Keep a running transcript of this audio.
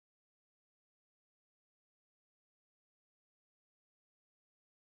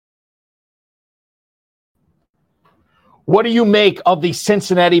What do you make of the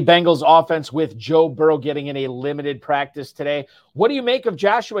Cincinnati Bengals offense with Joe Burrow getting in a limited practice today? What do you make of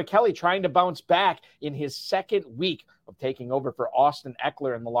Joshua Kelly trying to bounce back in his second week of taking over for Austin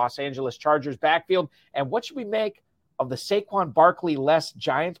Eckler in the Los Angeles Chargers backfield? And what should we make of the Saquon Barkley-less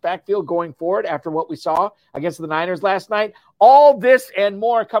Giants backfield going forward after what we saw against the Niners last night? All this and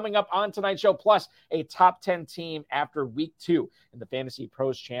more coming up on tonight's show, plus a top 10 team after week 2 in the Fantasy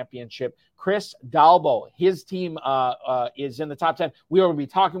Pros Championship. Chris Dalbo, his team is in the top 10. We are going to be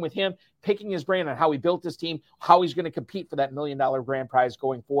talking with him, picking his brain on how he built his team, how he's going to compete for that $1 million grand prize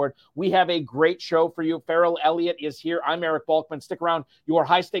going forward. We have a great show for you. Farrell Elliott is here. I'm Eric Balkman. Stick around. Your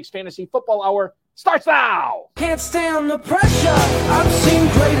high-stakes fantasy football hour starts now. Can't stand the pressure. I've seen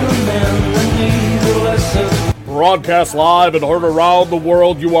greater men than need a lesson. Broadcast live and heard around the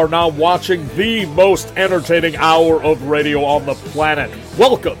world, you are now watching the most entertaining hour of radio on the planet.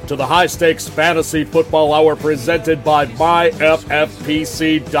 Welcome to the High Stakes Fantasy Football Hour presented by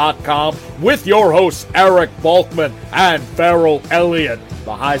MyFFPC.com with your hosts Eric Balkman and Farrell Elliott.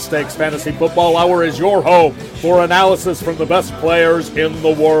 The High Stakes Fantasy Football Hour is your home for analysis from the best players in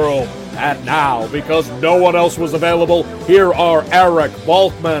the world. And now, because no one else was available, here are Eric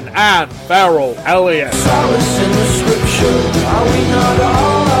Balkman and Farrell Elliott. Solace in the scripture. Are we not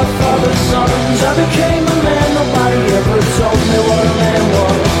all our father's sons? I became a man. Nobody ever told me what a man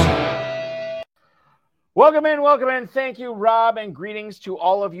was. Welcome in. Thank you, Rob, and greetings to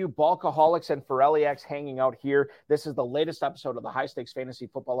all of you Balkaholics and Farelliacs hanging out here. This is the latest episode of the High Stakes Fantasy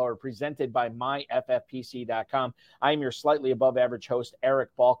Football Hour presented by MyFFPC.com. I am your slightly above average host, Eric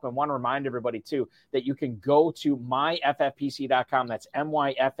Balkman. I want to remind everybody, too, that you can go to MyFFPC.com. That's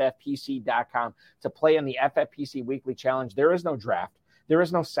MyFFPC.com to play in the FFPC Weekly Challenge. There is no draft. There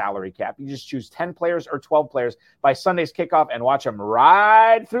is no salary cap. You just choose 10 players or 12 players by Sunday's kickoff and watch them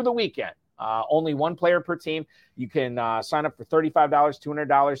ride through the weekend. Only one player per team. You can sign up for $35,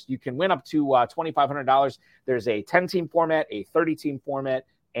 $200. You can win up to $2,500. There's a 10-team format, a 30-team format,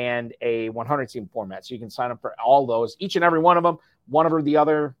 and a 100-team format. So you can sign up for all those, each and every one of them, one over the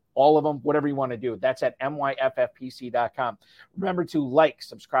other, all of them, whatever you want to do. That's at myffpc.com. Remember to like,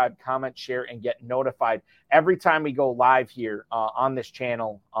 subscribe, comment, share, and get notified every time we go live here on this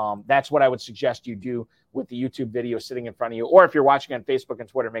channel. That's what I would suggest you do with the YouTube video sitting in front of you. Or if you're watching on Facebook and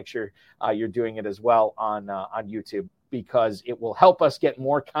Twitter, make sure you're doing it as well on YouTube, because it will help us get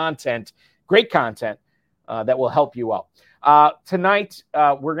more content, great content that will help you out. Tonight,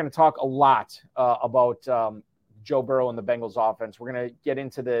 we're going to talk a lot about Joe Burrow and the Bengals offense. We're going to get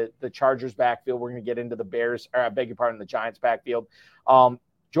into the Chargers backfield. We're going to get into the Bears, or I beg your pardon, the Giants backfield.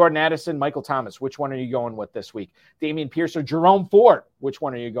 Jordan Addison, Michael Thomas, which one are you going with this week? Damian Pierce or Jerome Ford, which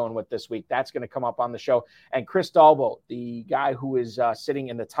one are you going with this week? That's going to come up on the show. And Chris Dalbo, the guy who is sitting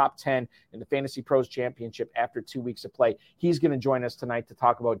in the top 10 in the Fantasy Pros Championship after 2 weeks of play, he's going to join us tonight to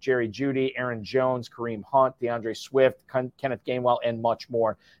talk about Jerry Jeudy, Aaron Jones, Kareem Hunt, DeAndre Swift, Kenneth Gainwell, and much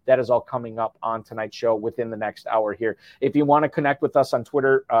more. That is all coming up on tonight's show within the next hour here. If you want to connect with us on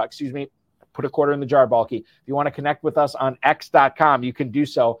Twitter, put a quarter in the jar, Balky. If you want to connect with us on X.com, you can do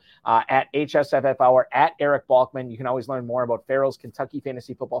so at HSFF Hour, at Eric Balkman. You can always learn more about Farrell's Kentucky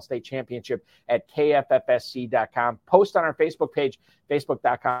Fantasy Football State Championship at KFFSC.com. Post on our Facebook page,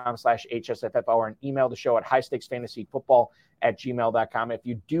 Facebook.com/HSFF Hour, and email the show at highstakesfantasyfootball@gmail.com. If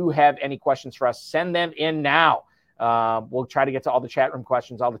you do have any questions for us, send them in now. We'll try to get to all the chat room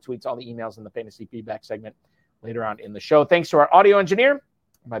questions, all the tweets, all the emails in the fantasy feedback segment later on in the show. Thanks to our audio engineer,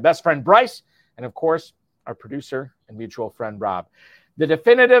 my best friend Bryce, and of course, our producer and mutual friend Rob. The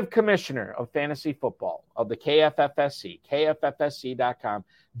definitive commissioner of fantasy football of the KFFSC, KFFSC.com,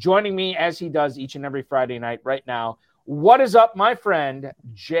 joining me as he does each and every Friday night right now. What is up, my friend,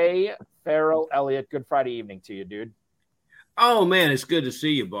 J. Farrell Elliott? Good Friday evening to you, dude. Oh, man, it's good to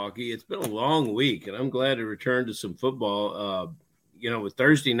see you, Balky. It's been a long week, and I'm glad to return to some football. With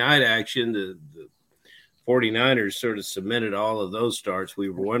Thursday night action, the 49ers sort of cemented all of those starts.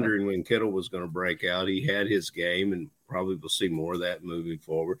 We were wondering when Kittle was going to break out. He had his game, and probably we'll see more of that moving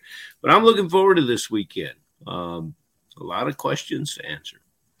forward. But I'm looking forward to this weekend. A lot of questions to answer.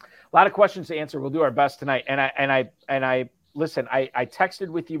 We'll do our best tonight. And I listen, I texted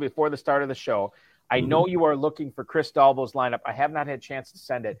with you before the start of the show. I know you are looking for Chris Dalbo's lineup. I have not had a chance to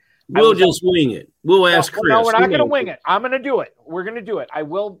send it. We'll just wing it. We'll ask Chris. No, we're not going to wing it. I'm going to do it. We're going to do it. I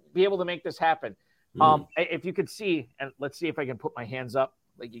will be able to make this happen. If you could see, and let's see if I can put my hands up.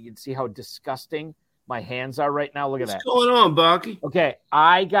 Like, you can see how disgusting my hands are right now. Look at that. What's going on, Bucky? Okay,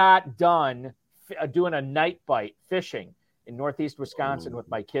 I got done doing a night bite fishing in Northeast Wisconsin with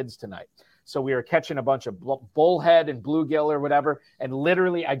my kids tonight. So we were catching a bunch of bullhead and bluegill or whatever. And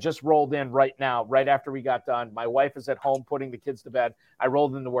literally, I just rolled in right now, right after we got done. My wife is at home putting the kids to bed. I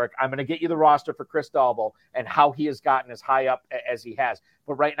rolled into work. I'm going to get you the roster for Chris Dalbo and how he has gotten as high up as he has.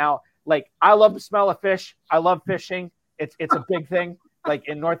 But right now, like, I love the smell of fish. I love fishing. It's a big thing, like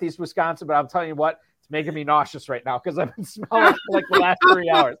in Northeast Wisconsin. But I'm telling you what, it's making me nauseous right now because I've been smelling for like the last 3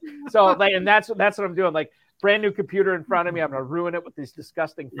 hours. So, like, and that's what I'm doing. Like, brand new computer in front of me. I'm going to ruin it with these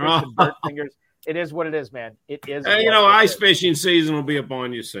disgusting fish and dirt fingers. It is what it is, man. It is. Hey, ice fishing season will be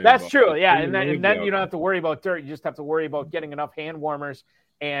upon you soon. That's true. Yeah. And then you don't have to worry about dirt. You just have to worry about getting enough hand warmers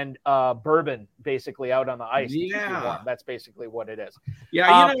and bourbon basically out on the ice. Yeah. That's basically what it is.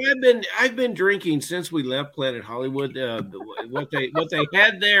 Yeah. I've been drinking since we left Planet Hollywood. What they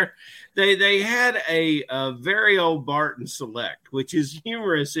had there, they had a very old Barton Select, which is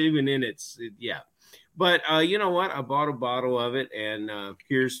humorous even in its, But you know what? I bought a bottle of it, and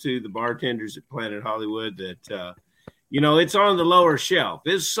here's to the bartenders at Planet Hollywood that, it's on the lower shelf.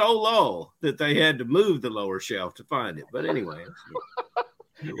 It's so low that they had to move the lower shelf to find it. But anyway.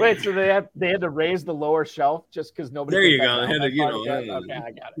 Wait, so they had to raise the lower shelf just because nobody. There you go. Okay,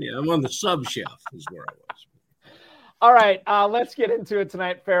 I got it. Yeah, I'm on the sub shelf is where I was. All right, let's get into it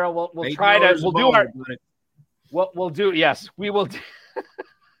tonight, Farrell. We'll try to. We will.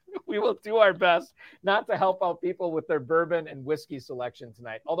 We will do our best not to help out people with their bourbon and whiskey selection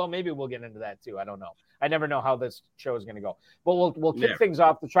tonight. Although maybe we'll get into that too. I don't know. I never know how this show is going to go. But we'll kick things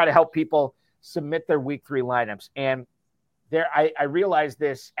off to try to help people submit their week 3 lineups. And I realized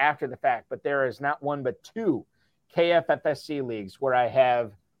this after the fact, but there is not one but 2 KFFSC leagues where I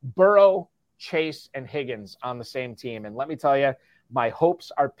have Burrow, Chase, and Higgins on the same team. And let me tell you, my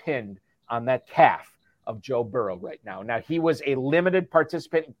hopes are pinned on that calf of Joe Burrow right now. Now, he was a limited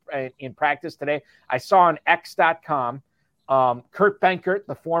participant in practice today. I saw on X.com, Kurt Benkert,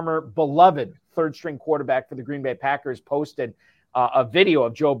 the former beloved third-string quarterback for the Green Bay Packers, posted a video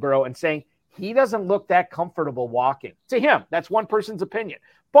of Joe Burrow and saying he doesn't look that comfortable walking. To him, that's one person's opinion.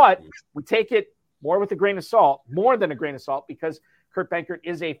 But we take it more with a grain of salt, more than a grain of salt, because Kurt Benkert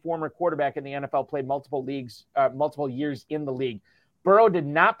is a former quarterback in the NFL, played multiple years in the league. Burrow did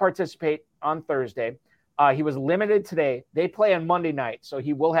not participate on Thursday. He was limited today. They play on Monday night, so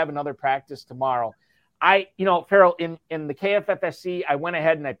he will have another practice tomorrow. Farrell, in the KFFSC, I went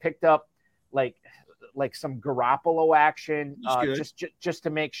ahead and I picked up like some Garoppolo action just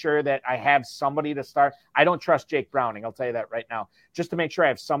to make sure that I have somebody to start. I don't trust Jake Browning. I'll tell you that right now, just to make sure I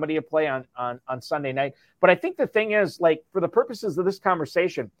have somebody to play on Sunday night. But I think the thing is, like, for the purposes of this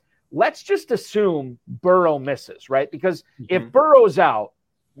conversation, let's just assume Burrow misses, right? Because if Burrow's out,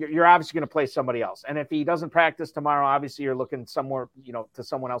 you're obviously going to play somebody else. And if he doesn't practice tomorrow, obviously you're looking somewhere, to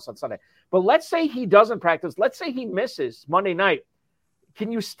someone else on Sunday. But let's say he doesn't practice. Let's say he misses Monday night. Can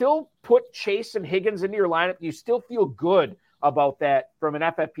you still put Chase and Higgins into your lineup? Do you still feel good about that from an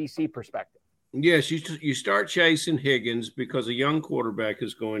FFPC perspective? Yes, you start chasing Higgins because a young quarterback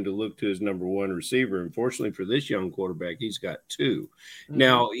is going to look to his number one receiver. Unfortunately for this young quarterback, he's got 2.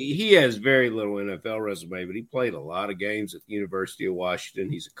 Now, he has very little NFL resume, but he played a lot of games at the University of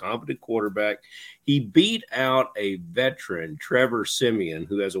Washington. He's a competent quarterback. He beat out a veteran, Trevor Siemian,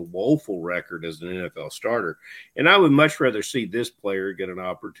 who has a woeful record as an NFL starter. And I would much rather see this player get an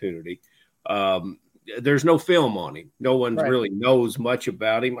opportunity. There's no film on him. No one really knows much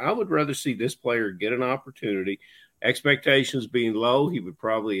about him. I would rather see this player get an opportunity. Expectations being low, he would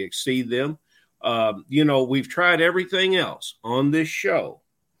probably exceed them. We've tried everything else on this show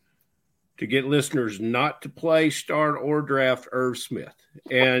to get listeners not to play, start, or draft Irv Smith.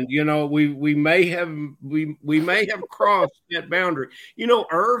 And, we may have crossed that boundary.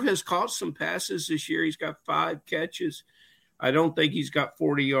 Irv has caught some passes this year. He's got 5 catches. I don't think he's got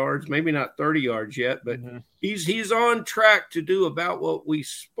 40 yards, maybe not 30 yards yet, but he's on track to do about what we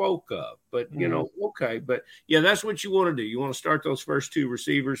spoke of. But, okay. But, yeah, that's what you want to do. You want to start those first 2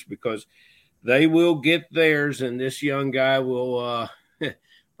 receivers because they will get theirs, and this young guy will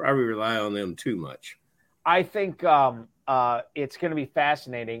probably rely on them too much. I think it's going to be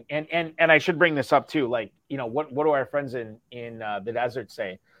fascinating. And I should bring this up too. Like, what do our friends in the desert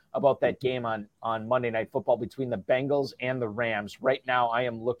say about that game on Monday Night Football between the Bengals and the Rams? Right now, I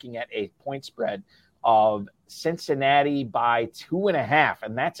am looking at a point spread of Cincinnati by 2.5,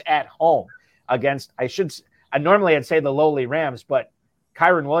 and that's at home against, normally I'd say the lowly Rams, but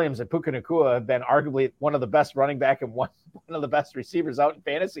Kyron Williams and Puka Nacua have been arguably one of the best running back and one one of the best receivers out in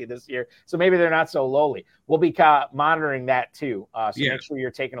fantasy this year. So maybe they're not so lowly. We'll be monitoring that too. So make sure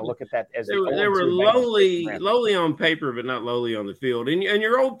you're taking a look at that. As they were lowly on paper, but not lowly on the field. And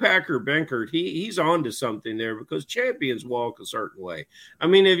your old Packer Benkert, he's on to something there because champions walk a certain way. I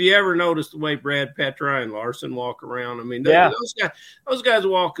mean, have you ever noticed the way Brad Petra and Larson walk around? I mean, those guys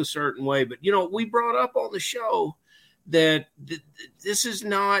walk a certain way. But, we brought up on the show that this is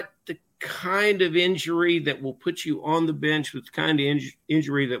not the kind of injury that will put you on the bench, with the kind of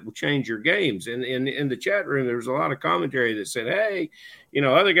injury that will change your games. And in the chat room, there was a lot of commentary that said, hey,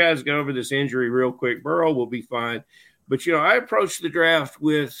 other guys get over this injury real quick. Burrow will be fine. But, I approached the draft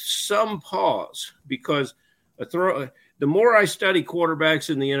with some pause because the more I study quarterbacks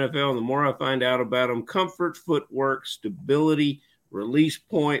in the NFL, the more I find out about them. Comfort, footwork, stability, release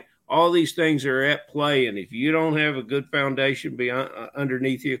point, all these things are at play. And if you don't have a good foundation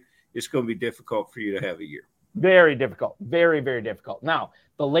underneath you, it's going to be difficult for you to have a year. Very difficult. Very, very difficult. Now,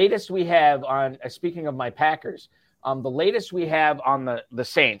 the latest we have on, speaking of my Packers, the latest we have on the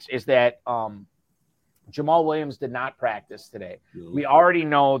Saints is that Jamal Williams did not practice today. Mm-hmm. We already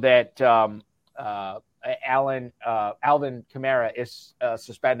know that Alvin Kamara is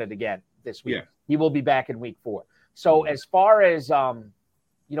suspended again this week. Yeah. He will be back in week 4. So as far as,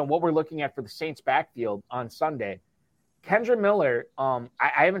 what we're looking at for the Saints backfield on Sunday, Kendra Miller, I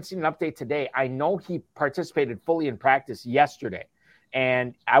haven't seen an update today. I know he participated fully in practice yesterday,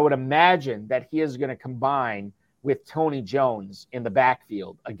 and I would imagine that he is going to combine with Tony Jones in the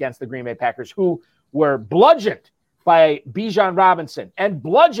backfield against the Green Bay Packers, who were bludgeoned by Bijan Robinson and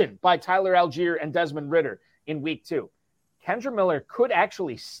bludgeoned by Tyler Algier and Desmond Ridder in week 2. Kendra Miller could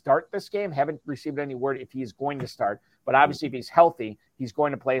actually start this game. Haven't received any word if he's going to start, but obviously if he's healthy, he's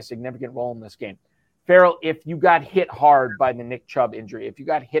going to play a significant role in this game. Farrell, if you got hit hard by the Nick Chubb injury, if you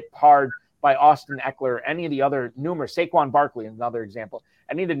got hit hard by Austin Eckler, any of the other numerous, Saquon Barkley is another example,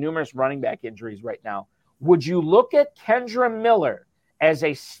 any of the numerous running back injuries right now, would you look at Kendra Miller as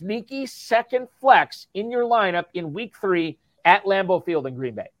a sneaky second flex in your lineup in week 3 at Lambeau Field in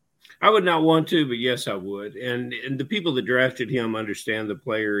Green Bay? I would not want to, but yes, I would. And the people that drafted him understand the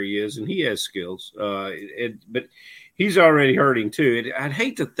player he is, and he has skills. But he's already hurting too. I'd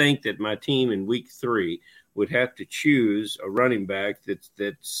hate to think that my team in week 3 would have to choose a running back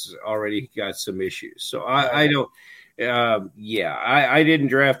that's already got some issues. So I don't. I didn't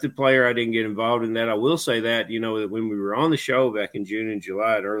draft the player. I didn't get involved in that. I will say that, that when we were on the show back in June and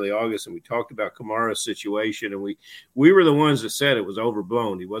July and early August, and we talked about Kamara's situation, and we were the ones that said it was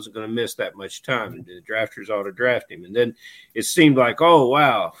overblown. He wasn't going to miss that much time, and the drafters ought to draft him. And then it seemed like, oh,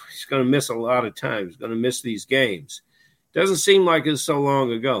 wow, he's going to miss a lot of time. He's going to miss these games. Doesn't seem like it's so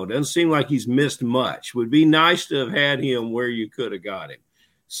long ago. Doesn't seem like he's missed much. Would be nice to have had him where you could have got him.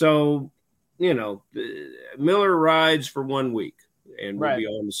 So, Miller rides for 1 week and we'll be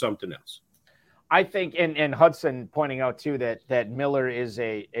on to something else. I think, and Hudson pointing out too that Miller is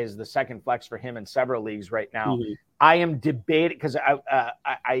the second flex for him in several leagues right now. Mm-hmm. I am debating because I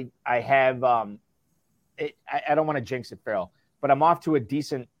have I don't want to jinx it, Farrell, but I'm off to a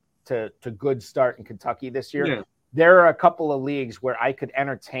decent to good start in Kentucky this year. Yeah. There are a couple of leagues where I could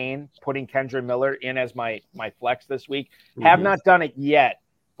entertain putting Kendra Miller in as my flex this week. Mm-hmm. Have not done it yet,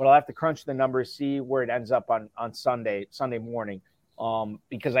 but I'll have to crunch the numbers, see where it ends up on Sunday morning,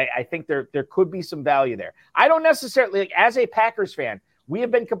 because I think there could be some value there. I don't necessarily, as a Packers fan, we have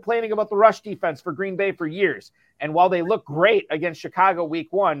been complaining about the rush defense for Green Bay for years. And while they look great against Chicago week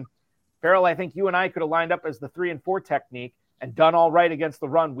 1, Farrell, I think you and I could have lined up as the 3 and 4 technique and done all right against the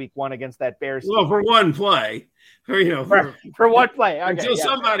run week 1 against that Bears team. Well, for one play. For one play. Okay, until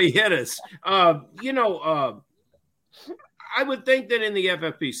somebody hit us. I would think that in the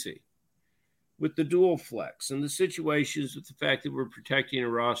FFPC, with the dual flex and the situations with the fact that we're protecting a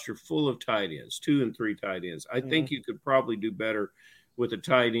roster full of tight ends, 2 and 3 tight ends, I think you could probably do better with a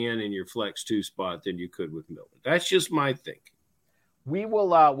tight end in your flex 2 spot than you could with Miller. That's just my thinking. We will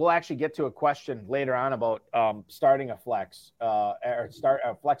we'll actually get to a question later on about starting a flex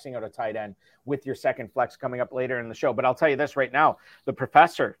flexing out a tight end with your second flex coming up later in the show. But I'll tell you this right now, the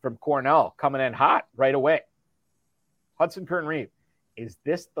professor from Cornell coming in hot right away. Hudson Kern-Reeve, is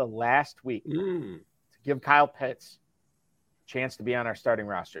this the last week to give Kyle Pitts a chance to be on our starting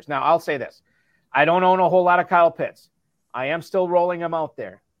rosters? Now, I'll say this. I don't own a whole lot of Kyle Pitts. I am still rolling him out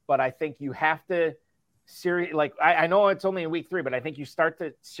there, but I think you have to I know it's only in week 3, but I think you start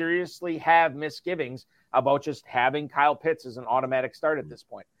to seriously have misgivings about just having Kyle Pitts as an automatic start at this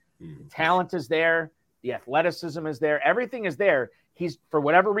point. The talent is there. The athleticism is there. Everything is there. He's, for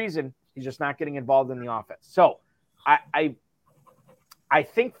whatever reason, he's just not getting involved in the offense. So I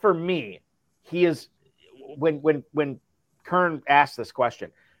think for me, he is when Kern asked this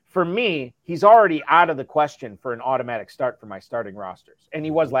question. For me, he's already out of the question for an automatic start for my starting rosters. And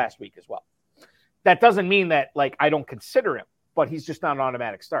he was last week as well. That doesn't mean that, like, I don't consider him, but he's just not an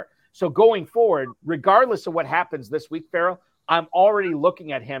automatic start. So going forward, regardless of what happens this week, Farrell, I'm already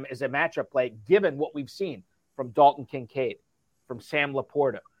looking at him as a matchup play, given what we've seen from Dalton Kincaid, from Sam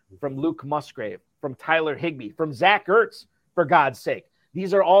Laporta, from Luke Musgrave, from Tyler Higbee, from Zach Ertz, for God's sake.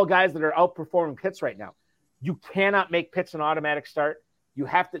 These are all guys that are outperforming Pitts right now. You cannot make Pitts an automatic start. You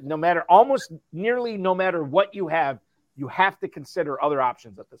have to, no matter what you have to consider other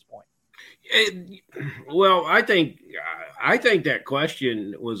options at this point. Well, I think that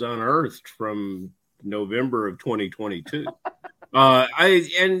question was unearthed from November of 2022.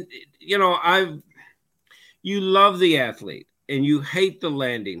 You love the athlete and you hate the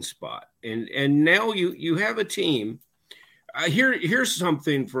landing spot, and now you have a team. Here's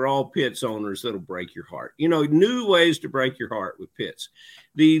something for all Pitts owners that'll break your heart. New ways to break your heart with Pitts.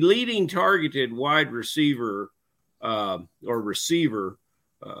 The leading targeted wide receiver or receiver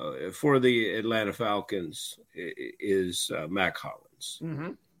for the Atlanta Falcons is Mac Hollins.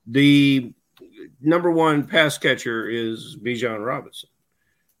 Mm-hmm. The number one pass catcher is Bijan Robinson.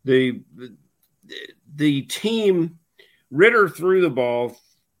 The team, Ritter threw the ball.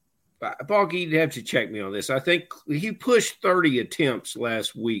 Balky, you'd have to check me on this. I think he pushed 30 attempts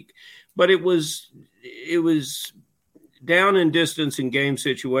last week, but it was down in distance and game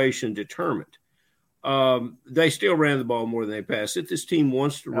situation determined. They still ran the ball more than they passed it. This team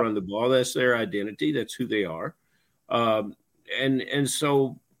wants to run the ball. That's their identity. That's who they are. And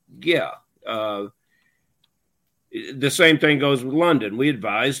so, yeah. The same thing goes with London. We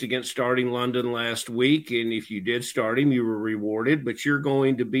advised against starting London last week, and if you did start him, you were rewarded, but you're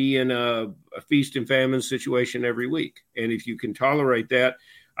going to be in a feast and famine situation every week. And if you can tolerate that,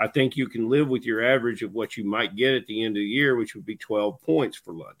 I think you can live with your average of what you might get at the end of the year, which would be 12 points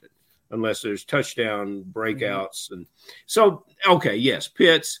for London, unless there's touchdown breakouts. And so, okay, yes,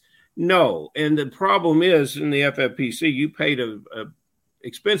 Pitts, no. And the problem is in the FFPC, you paid a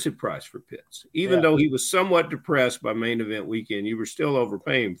expensive price for Pitts. Even though he was somewhat depressed by main event weekend, you were still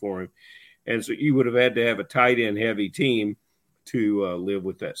overpaying for him. And so you would have had to have a tight end heavy team to live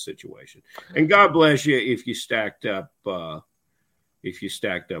with that situation. And God bless you if you stacked up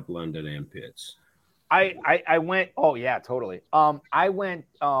London and Pitts. I went, oh yeah, totally. I went,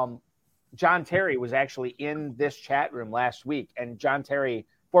 John Terry was actually in this chat room last week, and John Terry,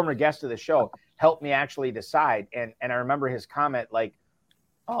 former guest of the show, helped me actually decide. And I remember his comment, like,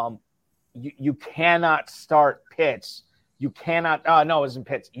 you cannot start Pitts. You cannot, no, it wasn't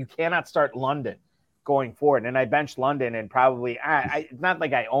Pitts. You cannot start London going forward. And I benched London, and probably, it's not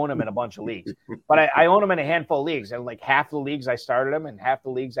like I own him in a bunch of leagues, but I own him in a handful of leagues. And like half the leagues I started him, and half the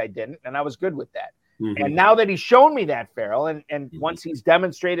leagues I didn't. And I was good with that. Mm-hmm. And now that he's shown me that, Farrell, and once he's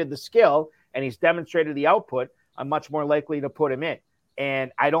demonstrated the skill and he's demonstrated the output, I'm much more likely to put him in.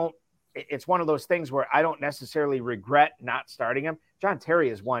 And it's one of those things where I don't necessarily regret not starting him. John Terry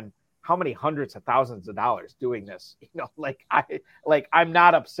has won how many hundreds of thousands of dollars doing this? I'm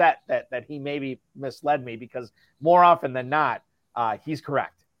not upset that he maybe misled me, because more often than not, he's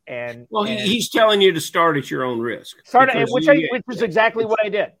correct. And he's telling you to start at your own risk. Which is exactly what I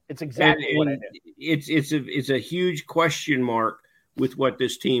did. It's exactly what I did. It's a huge question mark with what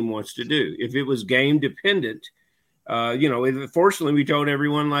this team wants to do. If it was game dependent, fortunately, we told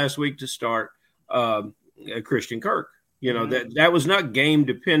everyone last week to start Christian Kirk. That was not game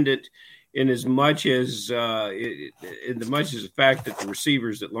dependent in as much as the fact that the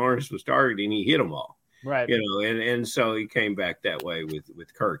receivers that Lawrence was targeting, he hit them all. Right. And so he came back that way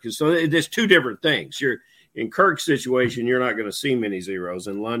with Kirk. So there's two different things. You're in Kirk's situation, you're not going to see many zeros.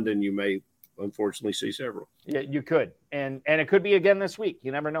 In London, you may unfortunately see several. Yeah, you could. And it could be again this week.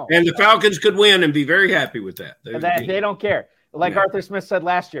 You never know. And the Falcons could win and be very happy with that. They don't care. Like Arthur Smith said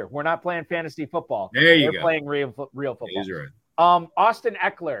last year, we're not playing fantasy football. They're playing real football. He's right. Austin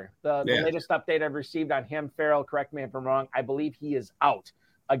Eckler, the latest update I've received on him, Farrell, correct me if I'm wrong, I believe he is out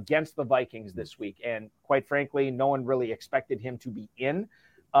against the Vikings this week. And quite frankly, no one really expected him to be in.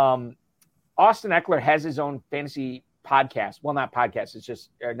 Austin Eckler has his own fantasy podcast. Well, not podcast. It's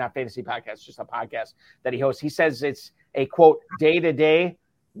just not fantasy podcast. It's just a podcast that he hosts. He says it's a, quote, day-to-day,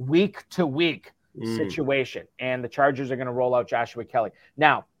 week-to-week situation. And the Chargers are going to roll out Joshua Kelly.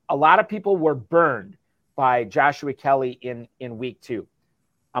 Now, a lot of people were burned by Joshua Kelly in week 2.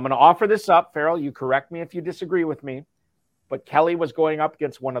 I'm going to offer this up, Farrell. You correct me if you disagree with me. But Kelly was going up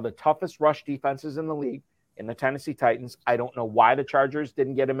against one of the toughest rush defenses in the league, in the Tennessee Titans. I don't know why the Chargers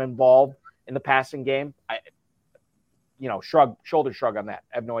didn't get him involved in the passing game. Shoulder shrug on that.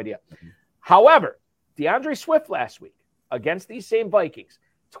 I have no idea. Mm-hmm. However, DeAndre Swift last week, against these same Vikings,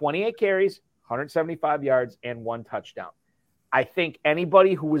 28 carries, 175 yards, and 1 touchdown. I think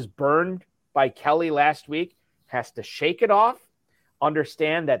anybody who was burned by Kelly last week has to shake it off,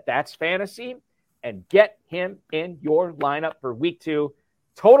 understand that that's fantasy, and get him in your lineup for week 2.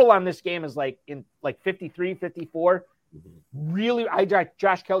 Total on this game is like 53, 54. Really, I got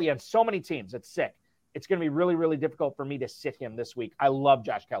Josh Kelly on so many teams. It's sick. It's going to be really, really difficult for me to sit him this week. I love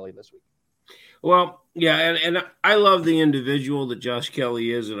Josh Kelly this week. Well, yeah, and I love the individual that Josh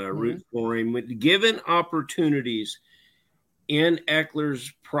Kelly is, and I root for him. Given opportunities in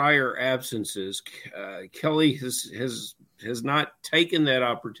Eckler's prior absences, Kelly has not taken that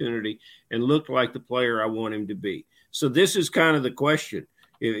opportunity and looked like the player I want him to be. So this is kind of the question.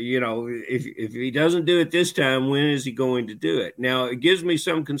 If he doesn't do it this time, when is he going to do it? Now, it gives me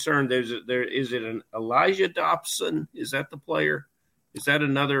some concern. Is it an Elijah Dobson? Is that the player? Is that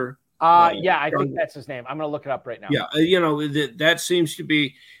another? Yeah, I think that's his name. I'm going to look it up right now. Yeah, that seems to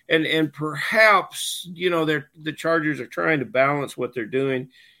be, and perhaps, the Chargers are trying to balance what they're doing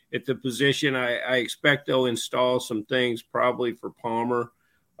at the position. I expect they'll install some things probably for Palmer.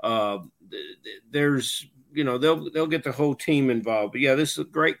 They'll get the whole team involved. But yeah, this is a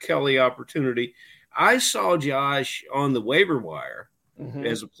great Kelly opportunity. I saw Josh on the waiver wire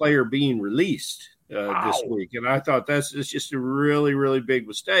as a player being released this week, and I thought it's just a really, really big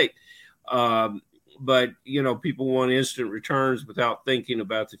mistake. But people want instant returns without thinking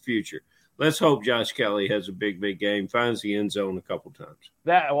about the future. Let's hope Josh Kelly has a big, big game, finds the end zone a couple times.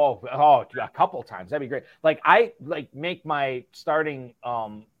 A couple times. That'd be great. I make my starting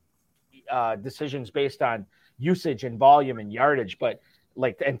decisions based on usage and volume and yardage, but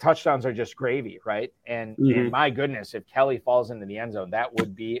and touchdowns are just gravy, right? And my goodness, if Kelly falls into the end zone, that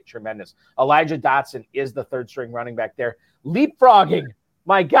would be tremendous. Elijah Dotson is the third string running back there. Leapfrogging,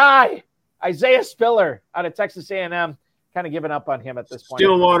 my guy, Isaiah Spiller out of Texas A&M. Kind of giving up on him at this point.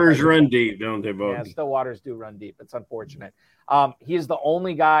 Still waters run deep, don't they, Bogey? Yeah, still waters do run deep. It's unfortunate. He is the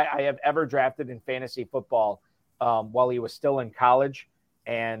only guy I have ever drafted in fantasy football while he was still in college,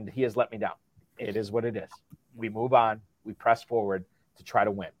 and he has let me down. It is what it is. We move on. We press forward to try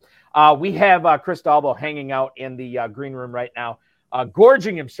to win. We have Chris Dalbo hanging out in the green room right now,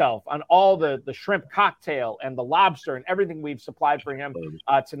 gorging himself on all the shrimp cocktail and the lobster and everything we've supplied for him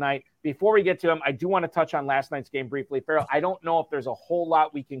tonight. Before we get to him, I do want to touch on last night's game briefly. Farrell, I don't know if there's a whole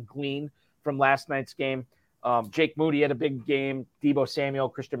lot we can glean from last night's game. Jake Moody had a big game. Deebo Samuel,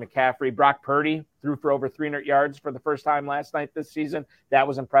 Christian McCaffrey, Brock Purdy threw for over 300 yards for the first time last night this season. That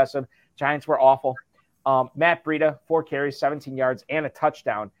was impressive. Giants were awful. Matt Breida, 4 carries, 17 yards, and a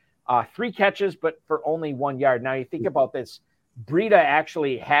touchdown. 3 catches, but for only 1 yard. Now, you think about this. Breida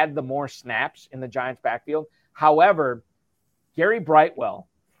actually had the more snaps in the Giants' backfield. However, Gary Brightwell,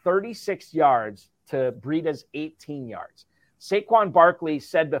 36 yards to Breida's 18 yards. Saquon Barkley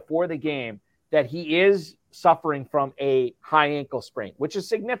said before the game that he is suffering from a high ankle sprain, which is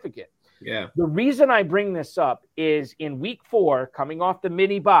significant. Yeah. The reason I bring this up is in week 4, coming off the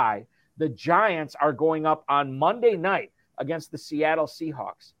mini bye, the Giants are going up on Monday night against the Seattle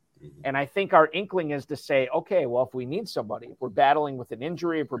Seahawks. And I think our inkling is to say, okay, well, if we need somebody, if we're battling with an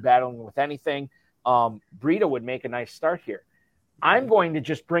injury, if we're battling with anything, Breida would make a nice start here. I'm going to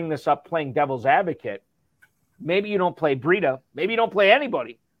just bring this up playing devil's advocate. Maybe you don't play Breida. Maybe you don't play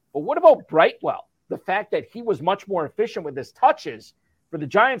anybody. But what about Brightwell? The fact that he was much more efficient with his touches for the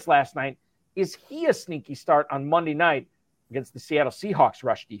Giants last night, is he a sneaky start on Monday night against the Seattle Seahawks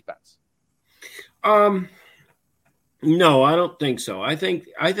rush defense? No, I don't think so. I think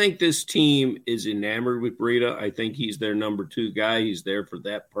this team is enamored with Breida. I think he's their number 2 guy. He's there for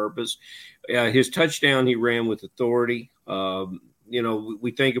that purpose. His touchdown, he ran with authority.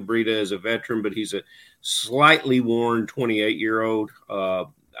 We think of Breida as a veteran, but he's a slightly worn 28-year-old.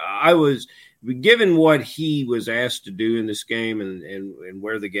 I was given what he was asked to do in this game and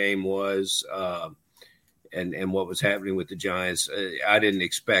where the game was and what was happening with the Giants. I didn't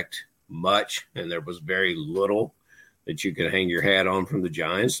expect much, and there was very little that you could hang your hat on from the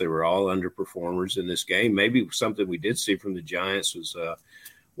Giants. They were all underperformers in this game. Maybe something we did see from the Giants was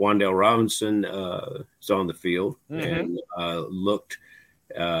Wan'Dale Robinson is on the field and looked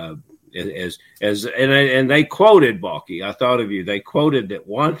and they quoted Balky. I thought of you. They quoted that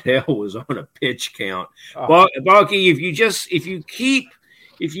Wan'Dale was on a pitch count. Balky, if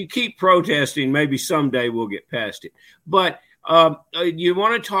you keep protesting, maybe someday we'll get past it. But you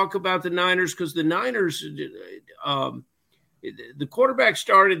want to talk about the Niners, because the Niners, the quarterback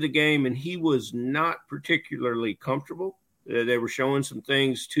started the game and he was not particularly comfortable. They were showing some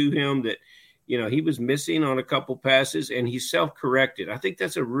things to him that, he was missing on a couple passes, and he self-corrected. I think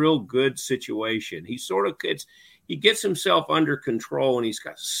that's a real good situation. He sort of gets, he gets himself under control, and he's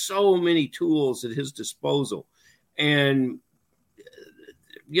got so many tools at his disposal. And,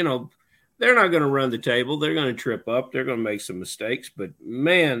 they're not going to run the table. They're going to trip up. They're going to make some mistakes. But,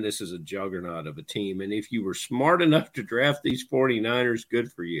 man, this is a juggernaut of a team. And if you were smart enough to draft these 49ers, good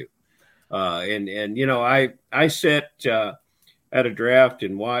for you. I sat at a draft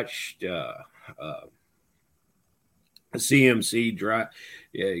and watched CMC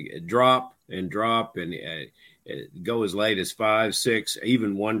drop and go as late as 5, 6,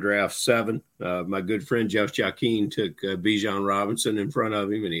 even one draft 7. My good friend Jeff Joaquin took Bijan Robinson in front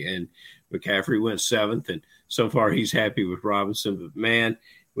of him, and McCaffrey went 7th, and so far he's happy with Robinson. But, man,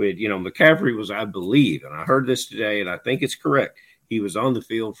 McCaffrey was, I believe, and I heard this today, and I think it's correct, he was on the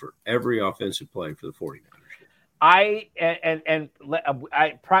field for every offensive play for the 49ers.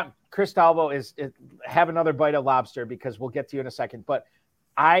 Chris Dalbo is have another bite of lobster because we'll get to you in a second. But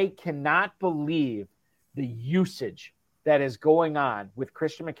I cannot believe the usage that is going on with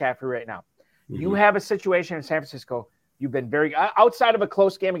Christian McCaffrey right now. Mm-hmm. You have a situation in San Francisco. You've been very outside of a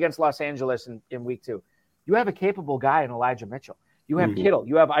close game against Los Angeles in week 2. You have a capable guy in Elijah Mitchell. You have Kittle.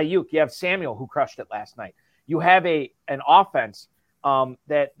 You have Ayuk. You have Samuel, who crushed it last night. You have an offense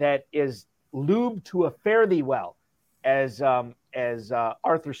that is lubed to a fare thee well, as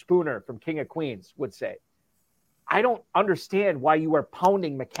Arthur Spooner from King of Queens would say. I don't understand why you are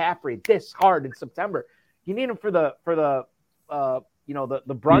pounding McCaffrey this hard in September. You need him for the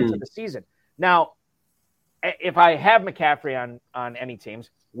brunt of the season. Now, if I have McCaffrey on any teams,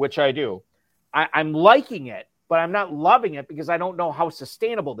 which I do, I'm liking it, but I'm not loving it because I don't know how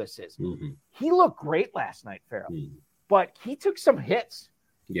sustainable this is. Mm-hmm. He looked great last night, Farrell, but he took some hits,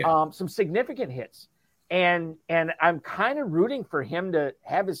 some significant hits. And I'm kind of rooting for him to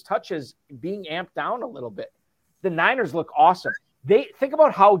have his touches being amped down a little bit. The Niners look awesome. Think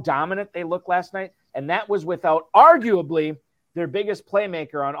about how dominant they looked last night, and that was without arguably their biggest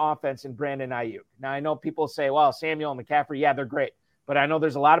playmaker on offense in Brandon Ayuk. Now, I know people say, well, Samuel and McCaffrey, yeah, they're great. But I know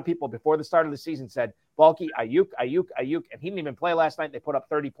there's a lot of people before the start of the season said, Balky, Ayuk, and he didn't even play last night. They put up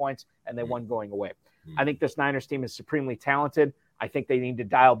 30 points, and they won going away. I think this Niners team is supremely talented. I think they need to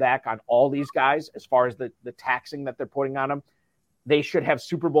dial back on all these guys as far as the taxing that they're putting on them. They should have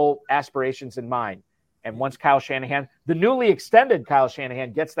Super Bowl aspirations in mind. And once Kyle Shanahan, the newly extended Kyle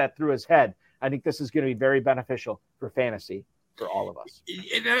Shanahan, gets that through his head, I think this is going to be very beneficial for fantasy for all of us.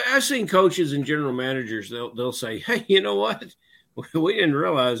 I've seen coaches and general managers, they'll say, hey, you know what? We didn't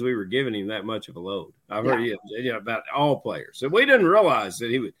realize we were giving him that much of a load. I've heard about all players. So we didn't realize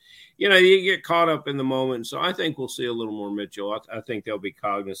that he would, you get caught up in the moment. So I think we'll see a little more Mitchell. I think they'll be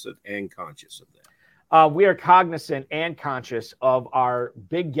cognizant and conscious of that. We are cognizant and conscious of our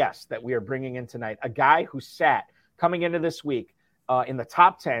big guest that we are bringing in tonight, a guy who sat coming into this week in the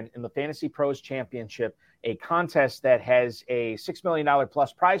top 10 in the FantasyPros Championship, a contest that has a $6 million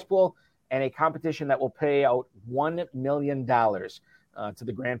plus prize pool and a competition that will pay out $1 million to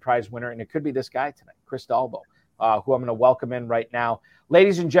the grand prize winner. And it could be this guy tonight, Chris Dalbo, who I'm going to welcome in right now.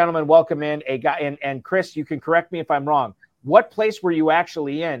 Ladies and gentlemen, welcome in a guy. And Chris, you can correct me if I'm wrong. What place were you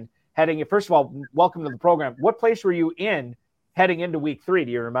actually in heading? First of all, welcome to the program. What place were you in heading into week 3?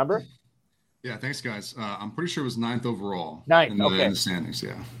 Do you remember? Yeah, thanks, guys. I'm pretty sure it was 9th overall. 9th, in the standings,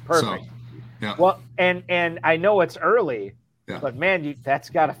 yeah. Perfect. So, yeah. Well, and I know it's early, yeah. But, man, that's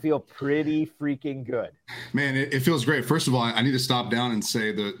got to feel pretty freaking good. Man, it feels great. First of all, I need to stop down and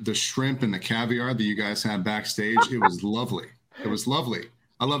say the shrimp and the caviar that you guys had backstage, it was lovely. It was lovely.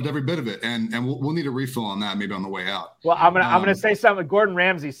 I loved every bit of it, and we'll need a refill on that maybe on the way out. Well, I'm gonna say something. Gordon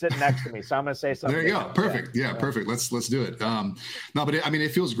Ramsay's sitting next to me, so I'm gonna say something. There you go. Perfect. Yeah, perfect. Let's do it. No, but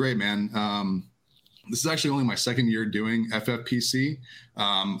it feels great, man. This is actually only my second year doing FFPC.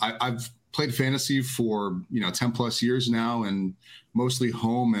 I've played fantasy for 10 plus years now, and mostly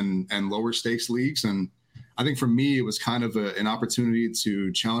home and lower stakes leagues. And I think for me, it was kind of an opportunity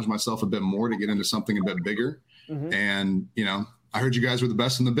to challenge myself a bit more to get into something a bit bigger. Mm-hmm. And I heard you guys were the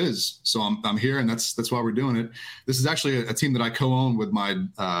best in the biz, so I'm here, and that's why we're doing it. This is actually a team that I co-own with my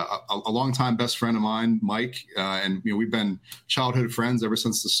a longtime best friend of mine, Mike, and we've been childhood friends ever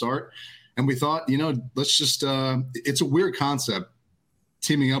since the start. And we thought, let's just it's a weird concept,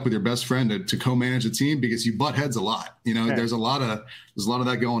 teaming up with your best friend to co-manage a team, because you butt heads a lot. Okay. There's a lot of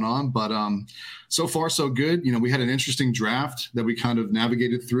that going on, but so far so good. We had an interesting draft that we kind of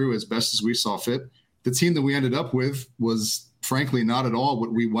navigated through as best as we saw fit. The team that we ended up with was frankly not at all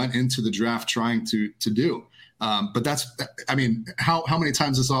what we went into the draft trying to do. But how many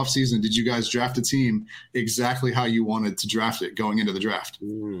times this offseason did you guys draft a team exactly how you wanted to draft it going into the draft?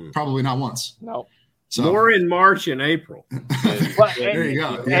 Probably not once. No. So more in March and April. There you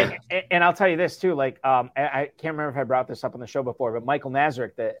go. Yeah. And I'll tell you this too. Like, I can't remember if I brought this up on the show before, but Michael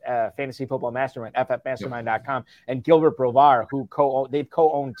Nazarick, the fantasy football mastermind, ffmastermind.com, and Gilbert Brovar, who they've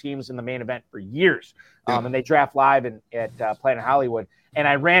co-owned teams in the main event for years, and they draft live at Planet Hollywood. And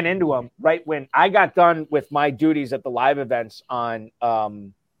I ran into him right when I got done with my duties at the live events on.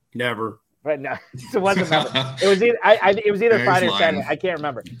 Never. But no, it wasn't. It was either it was either Friday or Saturday. I can't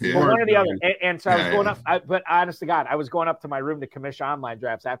remember. Yeah. But one or the other. And so I was going up. But honest to God, I was going up to my room to commission online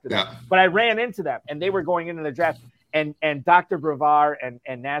drafts after that. Yeah. But I ran into them, and they were going into the draft. And Dr. Brovar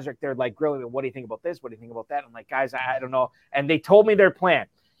and Nazarick, they're like grilling me. What do you think about this? What do you think about that? I'm like, guys, I don't know. And they told me their plan.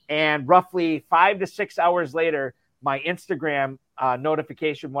 And roughly 5 to 6 hours later, my Instagram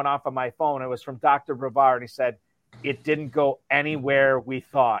notification went off on my phone. It was from Dr. Brovar, and he said, "It didn't go anywhere we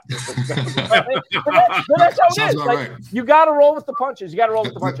thought." But that's how it Sounds is. about Like, right. you got to roll with the punches.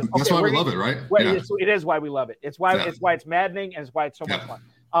 That's why we love it, right? It is why we love it. It's why it's maddening, and it's why it's so much fun.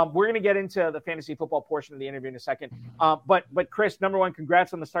 We're going to get into the fantasy football portion of the interview in a second. But Chris, number one,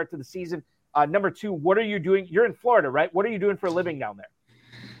 congrats on the start to the season. Number two, what are you doing? You're in Florida, right? What are you doing for a living down there?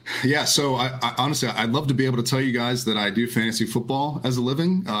 Yeah, so I honestly, I'd love to be able to tell you guys that I do fantasy football as a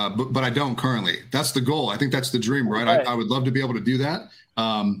living, but I don't currently. That's the goal. I think that's the dream, right? I would love to be able to do that.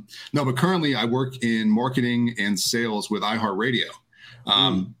 No, but currently I work in marketing and sales with iHeartRadio.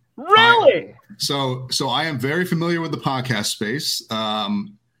 Really? So I am very familiar with the podcast space.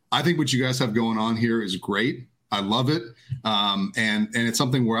 I think what you guys have going on here is great. I love it. And it's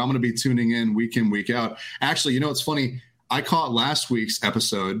something where I'm going to be tuning in, week out. Actually, it's funny. I caught last week's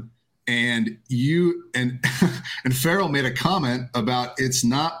episode, and you and Farrell made a comment about it's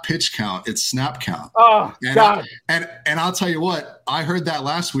not pitch count, it's snap count. Oh, God. And I'll tell you what, I heard that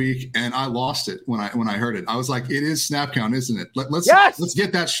last week and I lost it when I heard it. I was like, it is snap count, isn't it? Let's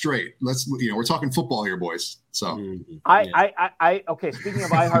get that straight. We're talking football here, boys. So okay. Speaking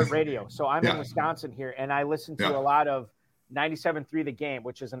of iHeartRadio, so I'm in Wisconsin here, and I listen to a lot of 97.3 The Game,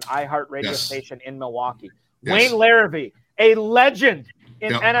 which is an iHeartRadio station in Milwaukee. Yes. Wayne Larrabee, a legend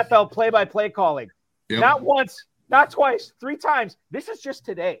in NFL play-by-play calling. Not once, not twice, 3 times. This is just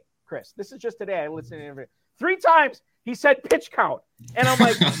today, Chris. This is just today. I listened to the interview. 3 times he said pitch count. And I'm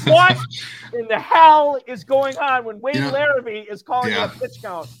like, what in the hell is going on when Wayne Larrabee is calling a pitch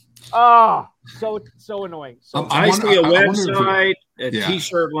count? Oh, so annoying. So I see a website, a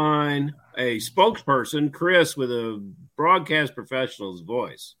T-shirt line, a spokesperson, Chris, with a broadcast professional's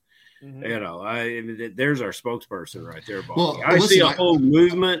voice. Mm-hmm. There's our spokesperson right there, Bob. Well, I see a whole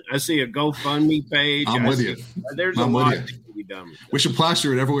movement. I see a GoFundMe page. I'm with you. There's a lot that can be done. We should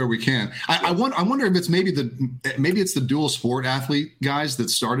plaster it everywhere we can. I wonder if it's maybe it's the dual sport athlete guys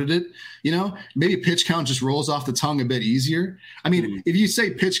that started it. Maybe pitch count just rolls off the tongue a bit easier. I mean, if you say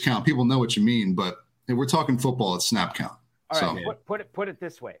pitch count, people know what you mean. But if we're talking football, it's snap count. All right, put it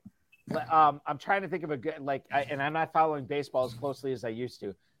this way. I'm trying to think of a good and I'm not following baseball as closely as I used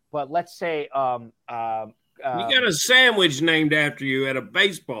to. But let's say you got a sandwich named after you at a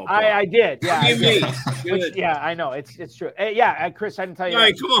baseball park. I did. Yeah, I I know. It's true. Chris, I didn't tell you. All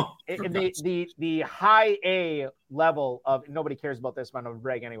right, come on. The high A level of nobody cares about this, but I'm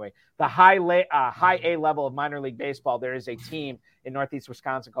brag anyway. The high A level of minor league baseball. There is a team in Northeast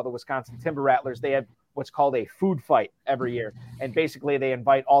Wisconsin called the Wisconsin Timber Rattlers. They have what's called a food fight every year, and basically they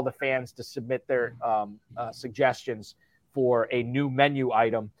invite all the fans to submit their suggestions for a new menu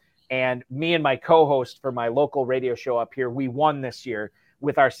item. And me and my co-host for my local radio show up here, we won this year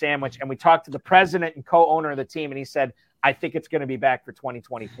with our sandwich. And we talked to the president and co-owner of the team, and he said, "I think it's going to be back for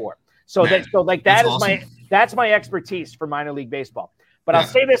 2024." So that's awesome. That's my expertise for minor league baseball. But I'll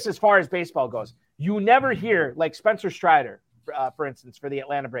say this as far as baseball goes: you never hear like Spencer Strider, for instance, for the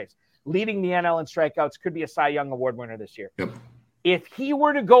Atlanta Braves, leading the NL in strikeouts, could be a Cy Young Award winner this year. Yep. If he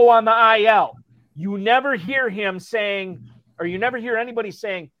were to go on the IL, you never hear him saying, or you never hear anybody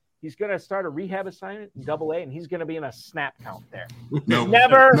saying, he's going to start a rehab assignment in Double-A, and he's going to be in a snap count there. No,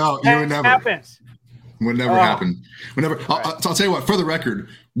 happens. Would never happen. I'll tell you what. For the record,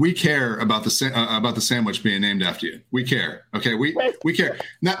 we care about the sandwich being named after you. We care. Okay, we care.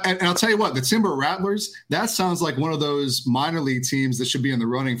 Now, and I'll tell you what. The Timber Rattlers. That sounds like one of those minor league teams that should be in the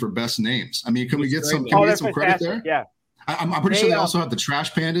running for best names. I mean, can we get some credit there? Yeah. I'm pretty sure they also have the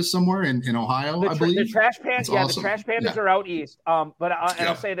Trash Pandas somewhere in Ohio, I believe. The Trash Pandas, awesome. The Trash Pandas are out east. But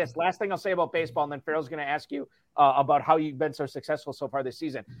I'll say this. Last thing I'll say about baseball, and then Farrell's going to ask you about how you've been so successful so far this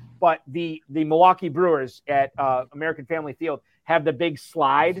season. But the Milwaukee Brewers at American Family Field have the big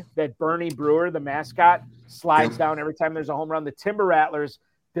slide that Bernie Brewer, the mascot, slides down every time there's a home run. The Timber Rattlers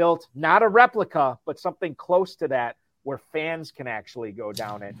built not a replica, but something close to that where fans can actually go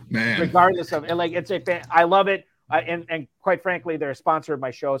down it, Man. regardless of, and like, it's a fan. I love it. And quite frankly, they're a sponsor of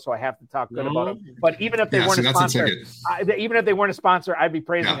my show, so I have to talk good about them. But even if they weren't a sponsor, I'd be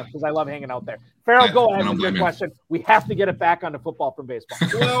praising them because I love hanging out there. Farrell, go ahead with your question. We have to get it back onto football from baseball.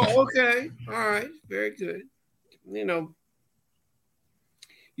 Well, okay. All right. Very good.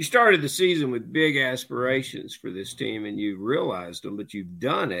 You started the season with big aspirations for this team, and you realized them, but you've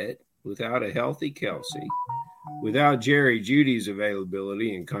done it without a healthy Kelsey, without Jerry Jeudy's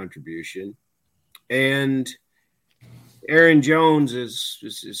availability and contribution, and Aaron Jones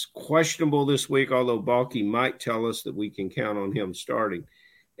is questionable this week, although Balky might tell us that we can count on him starting.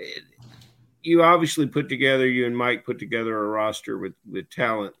 You obviously you and Mike put together a roster with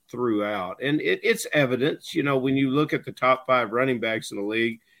talent throughout. And it's evidence, when you look at the top 5 running backs in the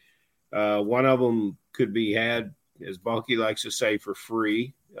league, one of them could be had, as Balky likes to say, for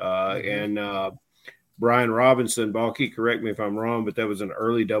free. And Brian Robinson, Balky, correct me if I'm wrong, but that was an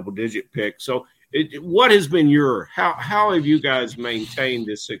early double-digit pick. So what has been how have you guys maintained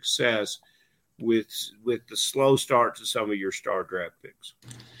this success with the slow start to some of your star draft picks?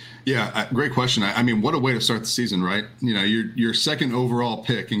 Yeah, great question. I mean, what a way to start the season, right? Your second overall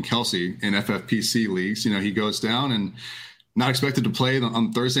pick in Kelsey in FFPC leagues, he goes down and not expected to play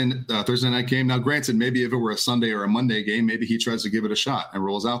on Thursday night game. Now, granted, maybe if it were a Sunday or a Monday game, maybe he tries to give it a shot and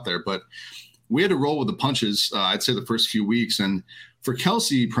rolls out there. But we had to roll with the punches, I'd say, the first few weeks. And for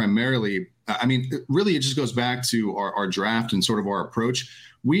Kelsey, primarily, I mean, really, it just goes back to our draft and sort of our approach.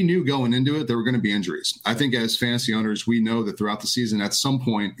 We knew going into it there were going to be injuries. I think as fantasy owners, we know that throughout the season, at some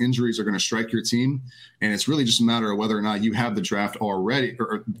point, injuries are going to strike your team. And it's really just a matter of whether or not you have the draft already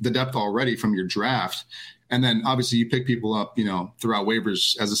or the depth already from your draft. And then obviously you pick people up, throughout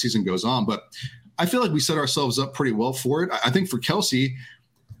waivers as the season goes on. But I feel like we set ourselves up pretty well for it. I think for Kelsey,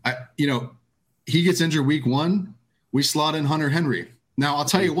 he gets injured week 1. We slot in Hunter Henry. Now, I'll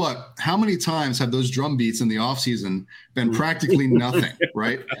tell you what, how many times have those drum beats in the offseason been practically nothing,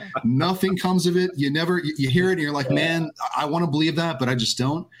 right? Nothing comes of it. You hear it and you're like, man, I want to believe that, but I just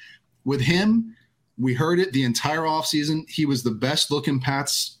don't. With him, we heard it the entire offseason. He was the best looking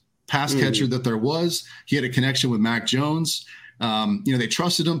pass catcher that there was. He had a connection with Mac Jones. They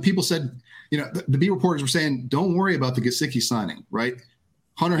trusted him. People said, the beat reporters were saying, don't worry about the Gesicki signing, right?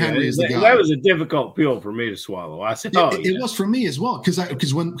 Hunter Henry is the guy. That was a difficult pill for me to swallow. I said, it was for me as well,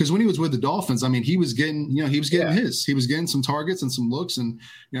 because when he was with the Dolphins, I mean, he was getting his. He was getting some targets and some looks, and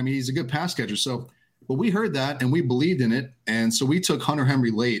he's a good pass catcher. So, but we heard that and we believed in it, and so we took Hunter Henry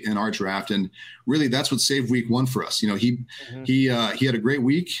late in our draft, and really that's what saved week 1 for us. He had a great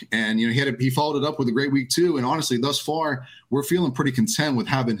week, and he followed it up with a great week 2, and honestly, thus far we're feeling pretty content with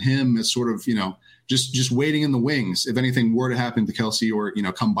having him as sort of just waiting in the wings if anything were to happen to Kelsey or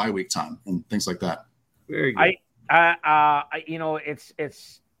come bye week time and things like that. Very good.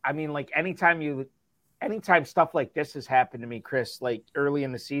 Anytime stuff like this has happened to me, Chris, like early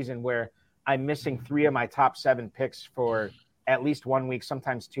in the season where I'm missing 3 of my top 7 picks for at least 1 week,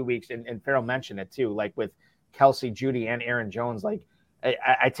 sometimes 2 weeks. And Farrell mentioned it too, like with Kelsey, Jeudy, and Aaron Jones. Like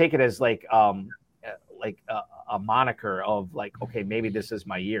I take it as like a moniker of like, okay, maybe this is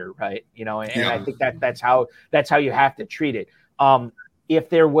my year, right? I think that's how you have to treat it. If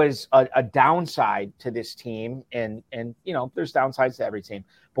there was a downside to this team, and there's downsides to every team,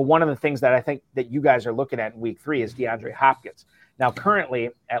 but one of the things that I think that you guys are looking at in week 3 is DeAndre Hopkins. Now, currently,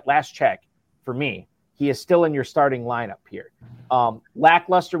 at last check, for me, he is still in your starting lineup here.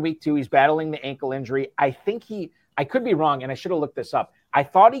 Lackluster week 2. He's battling the ankle injury. I think I could be wrong, and I should have looked this up. I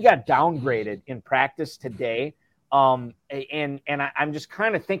thought he got downgraded in practice today. And I'm just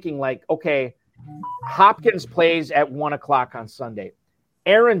kind of thinking like, okay, Hopkins plays at 1:00 on Sunday.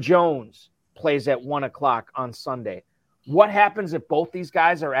 Aaron Jones plays at 1:00 on Sunday. What happens if both these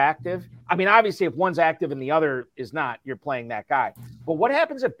guys are active? I mean, obviously, if one's active and the other is not, you're playing that guy. But what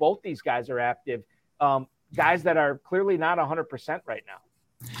happens if both these guys are active, guys that are clearly not 100% right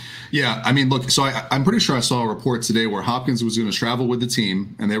now? Yeah, I mean, look, so I'm pretty sure I saw a report today where Hopkins was going to travel with the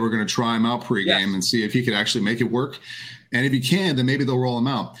team, and they were going to try him out pregame and see if he could actually make it work. And if he can, then maybe they'll roll him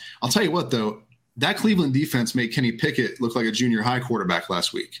out. I'll tell you what, though, that Cleveland defense made Kenny Pickett look like a junior high quarterback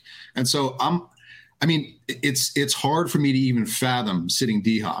last week. And so it's hard for me to even fathom sitting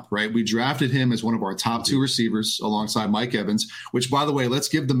D-Hop, right? We drafted him as one of our top 2 receivers alongside Mike Evans, which, by the way, let's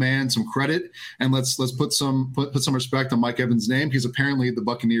give the man some credit and let's put some respect on Mike Evans' name, because apparently the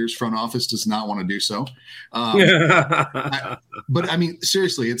Buccaneers front office does not want to do so. But I mean,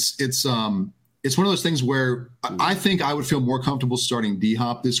 seriously, it's one of those things where I think I would feel more comfortable starting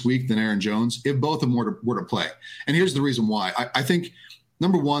D-Hop this week than Aaron Jones if both of them were to play. And here's the reason why. I think,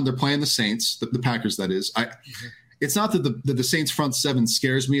 number one, they're playing the Saints, the Packers, that is. it's not that the Saints front seven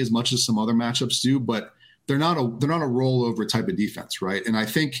scares me as much as some other matchups do, but they're not a rollover type of defense, right? And I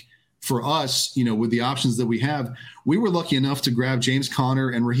think for us, with the options that we have, we were lucky enough to grab James Conner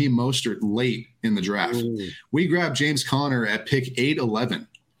and Raheem Mostert late in the draft. We grabbed James Conner at pick 811,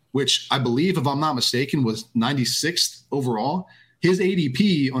 which I believe, if I'm not mistaken, was 96th overall. His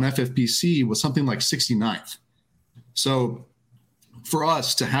ADP on FFPC was something like 69th. So for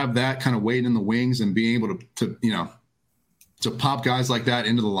us to have that kind of weight in the wings and being able to pop guys like that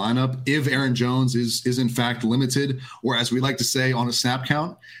into the lineup, if Aaron Jones is in fact limited, or as we like to say, on a snap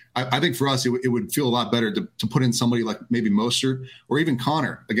count, I think for us, it would feel a lot better to put in somebody like maybe Mostert or even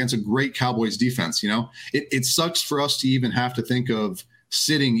Connor against a great Cowboys defense. It sucks for us to even have to think of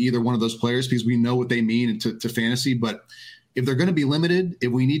sitting either one of those players because we know what they mean to fantasy. But if they're going to be limited,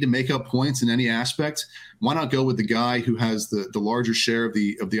 if we need to make up points in any aspect, why not go with the guy who has the larger share of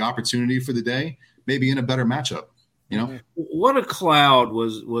the opportunity for the day, maybe in a better matchup? What a cloud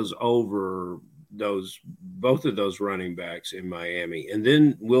was over both of those running backs in Miami. And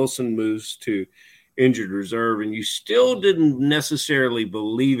then Wilson moves to injured reserve, and you still didn't necessarily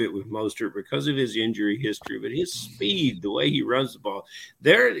believe it with Mostert because of his injury history, but his speed, the way he runs the ball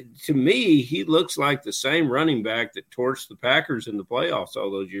there, to me, he looks like the same running back that torched the Packers in the playoffs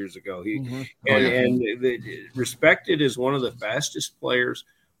all those years ago. Respected as one of the fastest players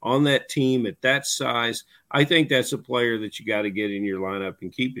on that team at that size. I think that's a player that you got to get in your lineup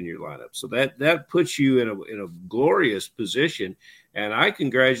and keep in your lineup. So that puts you in a glorious position. And I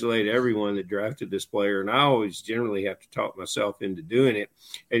congratulate everyone that drafted this player. And I always generally have to talk myself into doing it.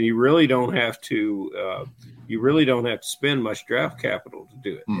 And you really don't have to spend much draft capital to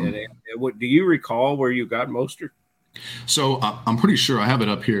do it. And what do you recall where you got Mostert? So I'm pretty sure I have it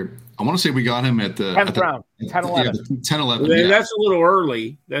up here. I want to say we got him at the 10th round, 10-11. 10-11. Well, that's a little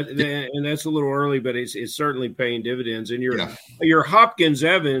early. That's a little early, but it's certainly paying dividends. And your Hopkins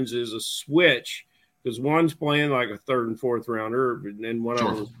Evans is a switch because one's playing like a 3rd and 4th rounder, and one of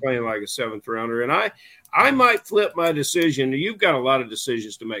them is playing like a 7th rounder. And I might flip my decision. You've got a lot of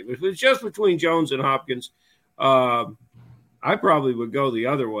decisions to make. If it's just between Jones and Hopkins, I probably would go the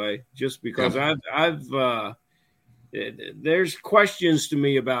other way just because there's questions to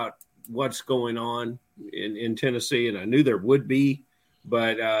me about what's going on in Tennessee, and I knew there would be,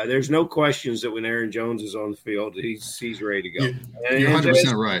 but there's no questions that when Aaron Jones is on the field, he's ready to go. You're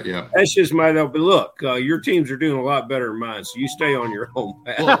 100% right. Yeah, that's just my note. But look, your teams are doing a lot better than mine, so you stay on your home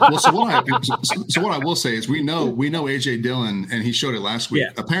path. So what I will say is we know AJ Dillon, and he showed it last week.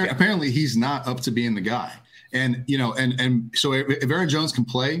 Yeah. Apparently, he's not up to being the guy. And, so if Aaron Jones can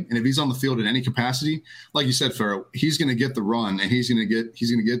play and if he's on the field in any capacity, like you said, Farrell, he's going to get the run and he's going to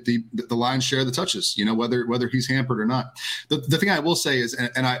get the lion's share of the touches, whether he's hampered or not. The thing I will say is,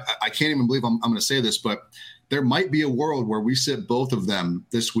 and I can't even believe I'm going to say this, but there might be a world where we sit both of them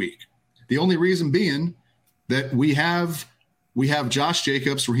this week. The only reason being that we have Josh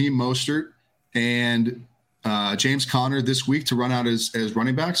Jacobs, Raheem Mostert, and James Conner this week to run out as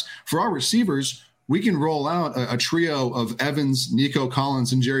running backs. For our receivers, we can roll out a trio of Evans, Nico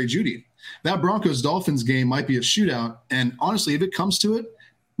Collins, and Jerry Jeudy. That Broncos-Dolphins game might be a shootout. And honestly, if it comes to it,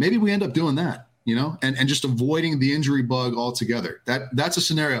 maybe we end up doing that, and just avoiding the injury bug altogether. That's a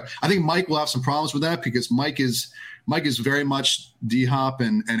scenario. I think Mike will have some problems with that because Mike is very much D-Hop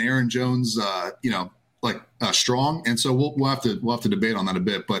and Aaron Jones, strong. And so we'll have to debate on that a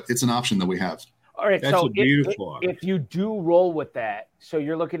bit, but it's an option that we have. All right. That's so a beautiful if you do roll with that, so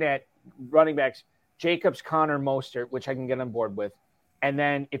you're looking at running backs, Jacobs, Conner, Mostert, which I can get on board with. And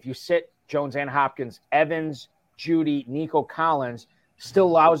then if you sit Jones and Hopkins, Evans, Jeudy, Nico Collins still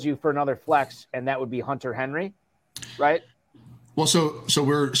allows you for another flex, and that would be Hunter Henry, right? Well, so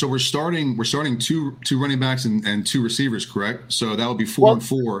we're starting two running backs and two receivers, correct? So that would be 4 and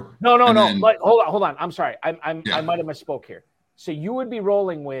 4. No. But hold on. I'm sorry. I might have misspoke here. So you would be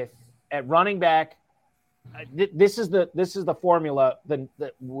rolling with at running back. This is the formula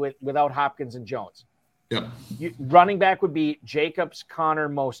without Hopkins and Jones. Yep. Running back would be Jacobs, Conner,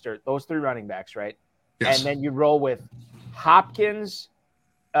 Mostert, those 3 running backs, right? Yes. And then you roll with Hopkins,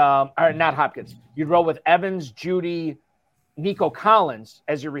 or not Hopkins. You'd roll with Evans, Jeudy, Nico Collins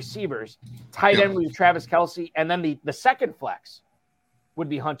as your receivers. Tight end would be Travis Kelce, and then the second flex would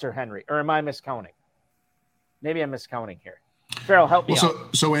be Hunter Henry. Or am I miscounting? Maybe I'm miscounting here. Farrell, help me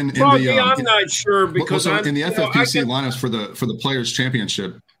out. So in I'm not sure because in the FFPC lineups for the Players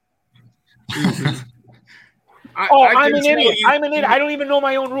Championship. I'm an idiot. I don't even know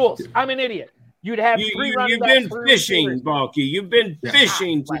my own rules. I'm an idiot. You'd have 3 running backs. You've been fishing, Balky. You've been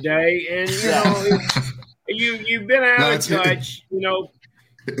fishing today, and you've been out of touch.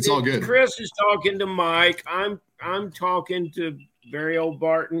 It's all good. Chris is talking to Mike. I'm talking to very old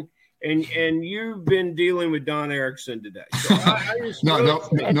Barton, and you've been dealing with Don Erickson today. So I just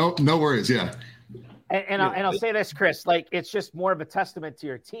no worries. Yeah. And I'll say this, Chris, like it's just more of a testament to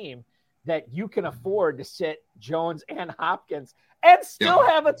your team that you can afford to sit Jones and Hopkins and still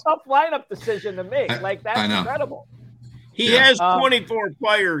have a tough lineup decision to make. Like that's incredible. He has 24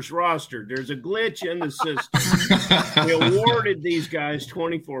 players rostered. There's a glitch in the system. We awarded these guys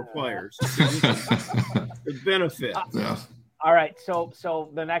 24 players. The benefit. All right. So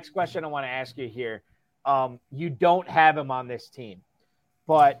the next question I want to ask you here, you don't have him on this team,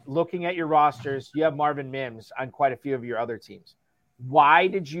 but looking at your rosters, you have Marvin Mims on quite a few of your other teams. Why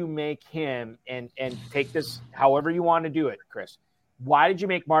did you make him, and take this however you want to do it, Chris, why did you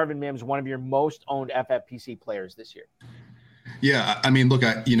make Marvin Mims one of your most owned FFPC players this year? Yeah, I mean, look,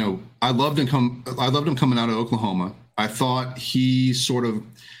 I loved him coming out of Oklahoma. I thought he sort of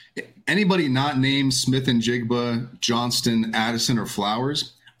anybody not named Smith and Jigba, Johnston, Addison, or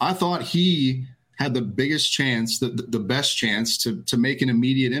Flowers. I thought he had the biggest chance, the best chance to make an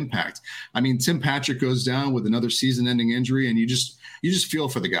immediate impact. I mean, Tim Patrick goes down with another season-ending injury, and you just feel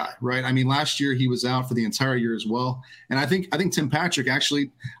for the guy, right? I mean, last year he was out for the entire year as well. And I think Tim Patrick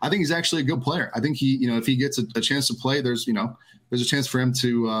he's actually a good player. I think he, if he gets a chance to play, there's a chance for him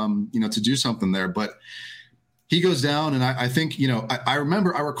to, to do something there. But he goes down, and I think, I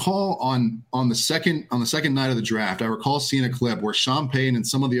recall on the second night of the draft, I recall seeing a clip where Sean Payton and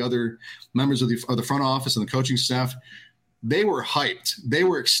some of the other members of the front office and the coaching staff, they were hyped. They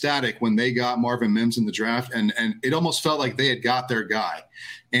were ecstatic when they got Marvin Mims in the draft, and it almost felt like they had got their guy.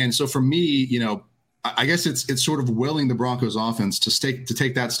 And so for me, I guess it's sort of willing the Broncos offense to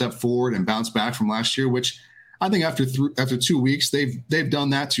take that step forward and bounce back from last year, which I think after 2 weeks, they've done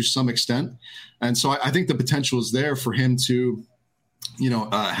that to some extent. And so I think the potential is there for him to,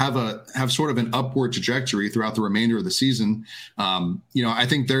 have sort of an upward trajectory throughout the remainder of the season. I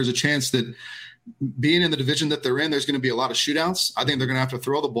think there's a chance that being in the division that they're in, there's going to be a lot of shootouts. I think they're going to have to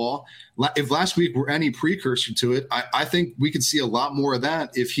throw the ball. If last week were any precursor to it, I think we could see a lot more of that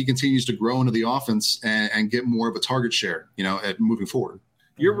if he continues to grow into the offense and get more of a target share, moving forward.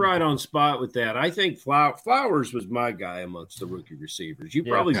 You're right on spot with that. I think Flowers was my guy amongst the rookie receivers. You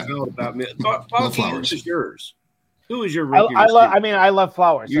probably felt about me. Flowers. Who was yours? Who was your rookie receiver? I love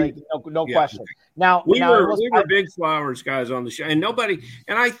Flowers. No question. Now we were big Flowers guys on the show, and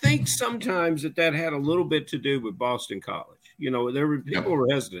I think sometimes that had a little bit to do with Boston College. There were people were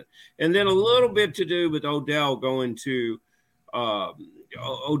hesitant, and then a little bit to do with Odell going to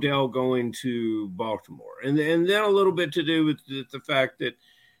Baltimore, and then a little bit to do with the fact that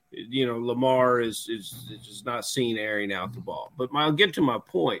Lamar is just not seen airing out the ball. But I'll get to my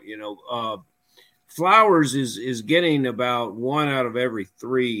point. Flowers is getting about 1 out of every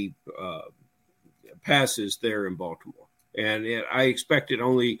 3 passes there in Baltimore, and I expect it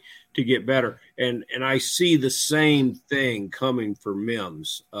only to get better. And I see the same thing coming for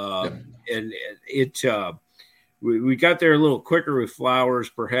Mims, and it. We got there a little quicker with Flowers,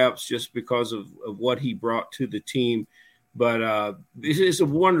 perhaps just because of what he brought to the team. But it's a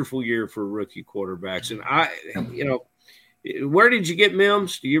wonderful year for rookie quarterbacks. And where did you get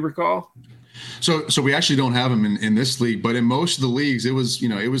Mims? Do you recall? So we actually don't have him in this league, but in most of the leagues, it was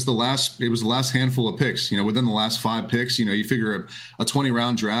the last handful of picks. Within the last 5 picks, you figure a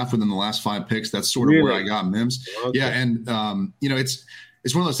 20-round draft within the last 5 picks. That's sort of where I got Mims. Okay. Yeah, and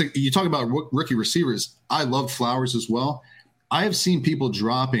it's one of those things. You talk about rookie receivers. I love Flowers as well. I have seen people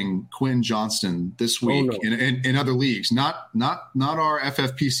dropping Quinn Johnston this week in other leagues, not our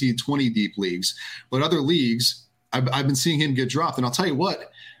FFPC 20 deep leagues, but other leagues. I've been seeing him get dropped, and I'll tell you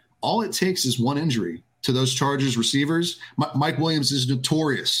what. All it takes is one injury to those Chargers receivers. Mike Williams is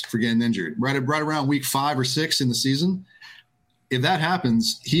notorious for getting injured right around week 5 or 6 in the season. If that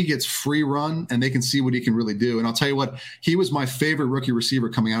happens, he gets free run and they can see what he can really do. And I'll tell you what, he was my favorite rookie receiver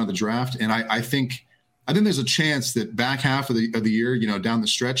coming out of the draft. And I think there's a chance that back half of the year, down the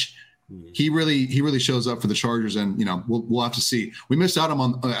stretch, he really shows up for the Chargers, and we'll have to see. We missed out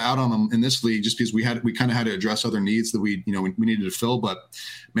on him in this league just because we kind of had to address other needs that we needed to fill. But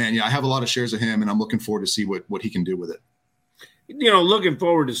man, I have a lot of shares of him, and I'm looking forward to see what he can do with it. Looking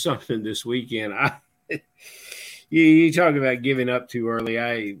forward to something this weekend. You talk about giving up too early.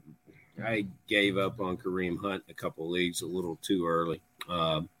 I gave up on Kareem Hunt in a couple of leagues a little too early,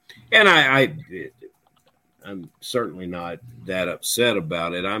 and I'm certainly not that upset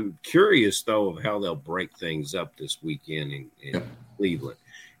about it. I'm curious, though, of how they'll break things up this weekend in Cleveland.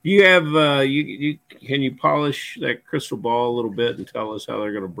 You have can you polish that crystal ball a little bit and tell us how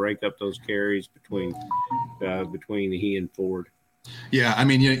they're going to break up those carries between he and Ford? Yeah, I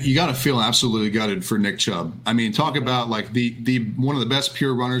mean, you got to feel absolutely gutted for Nick Chubb. I mean, talk about like the one of the best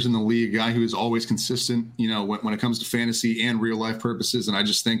pure runners in the league, a guy who is always consistent, when it comes to fantasy and real life purposes. And I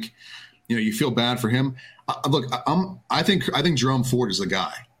just think, you feel bad for him. Look, I think Jerome Ford is the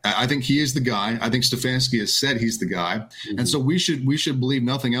guy. I think he is the guy. I think Stefanski has said he's the guy, and so we should believe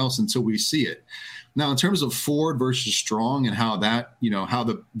nothing else until we see it. Now, in terms of Ford versus Strong and how that, how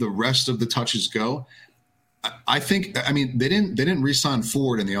the rest of the touches go. I think, I mean, they didn't re-sign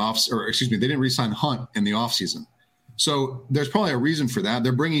Ford in the they didn't re-sign Hunt in the offseason. So there's probably a reason for that.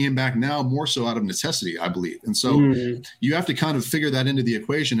 They're bringing him back now more so out of necessity, I believe. And so you have to kind of figure that into the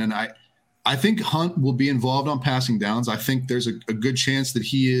equation. And I think Hunt will be involved on passing downs. I think there's a good chance that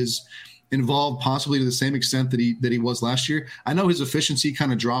he is involved possibly to the same extent that he was last year. I know his efficiency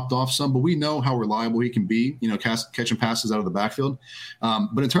kind of dropped off some, but we know how reliable he can be, catching passes out of the backfield.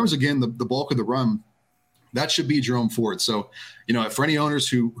 But in terms, again, the bulk of the run, that should be Jerome Ford. So, for any owners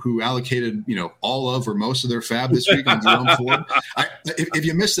who allocated, all of or most of their fab this week on Jerome Ford, if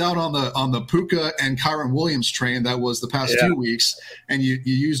you missed out on the Puka and Kyron Williams train that was the past 2 weeks, and you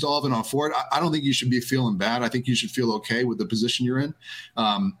used all of it on Ford, I don't think you should be feeling bad. I think you should feel okay with the position you're in.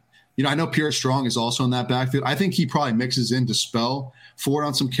 I know Pierre Strong is also in that backfield. I think he probably mixes in to spell Ford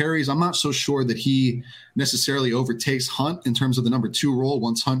on some carries. I'm not so sure that he necessarily overtakes Hunt in terms of the number 2 role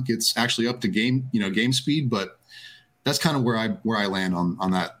once Hunt gets actually up to game speed, but that's kind of where I land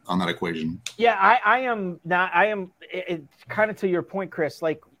on that equation. Yeah, I am kind of to your point, Chris,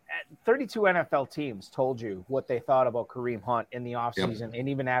 like 32 NFL teams told you what they thought about Kareem Hunt in the offseason and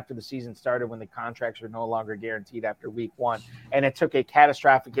even after the season started when the contracts are no longer guaranteed after week 1. And it took a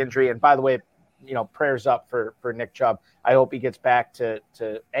catastrophic injury. And by the way, prayers up for Nick Chubb. I hope he gets back to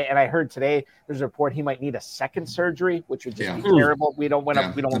and I heard today there's a report he might need a second surgery, which would just be terrible. We don't want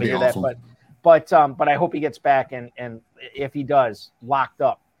to hear that, but I hope he gets back and if he does, locked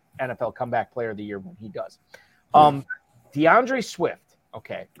up NFL comeback player of the year when he does. DeAndre Swift,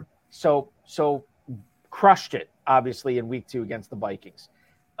 okay. So crushed it obviously in week 2 against the Vikings.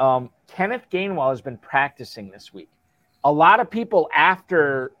 Kenneth Gainwell has been practicing this week. A lot of people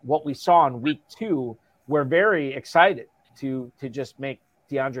after what we saw in week 2 were very excited to just make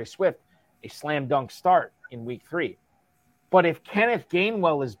DeAndre Swift a slam dunk start in week 3. But if Kenneth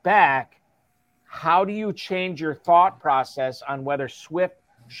Gainwell is back, how do you change your thought process on whether Swift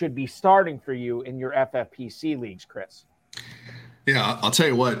should be starting for you in your FFPC leagues, Chris? Yeah, I'll tell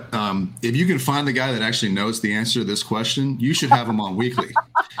you what, if you can find the guy that actually knows the answer to this question, you should have him on weekly.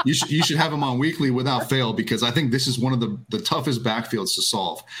 You should have him on weekly without fail, because I think this is one of the toughest backfields to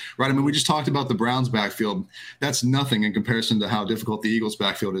solve, right? I mean, we just talked about the Browns backfield. That's nothing in comparison to how difficult the Eagles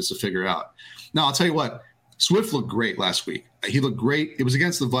backfield is to figure out. Now, I'll tell you what, Swift looked great last week. He looked great. It was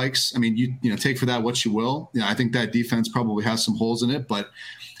against the Vikes. I mean, you take for that what you will. I think that defense probably has some holes in it, but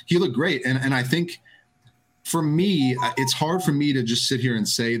he looked great. And I think, for me, it's hard for me to just sit here and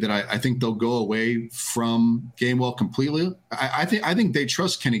say that I think they'll go away from Gainwell completely. I think they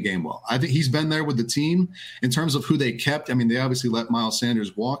trust Kenny Gainwell. I think he's been there with the team in terms of who they kept. I mean, they obviously let Miles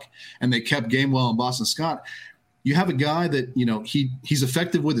Sanders walk, and they kept Gainwell and Boston Scott. You have a guy that, he's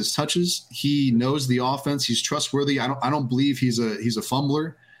effective with his touches. He knows the offense. He's trustworthy. I don't believe he's a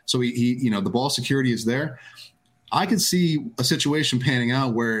fumbler. So he the ball security is there. I could see a situation panning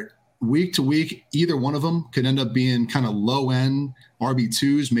out where week to week, either one of them could end up being kind of low end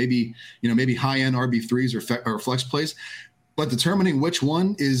RB2s, maybe high end RB3s or flex plays. But determining which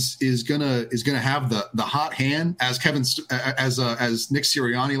one is gonna have the hot hand, as Nick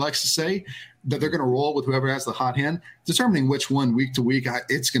Sirianni likes to say, that they're gonna roll with whoever has the hot hand. Determining which one week to week,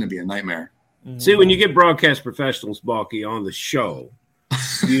 it's gonna be a nightmare. See, when you get broadcast professionals, Balky, on the show,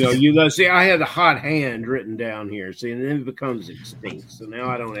 you go, see, I had a hot hand written down here. See, and then it becomes extinct. So now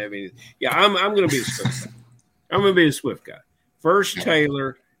I don't have any. Yeah, I'm going to be a Swift guy. I'm going to be a Swift guy. First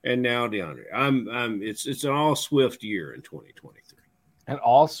Taylor, and now DeAndre. It's an all Swift year in 2023. An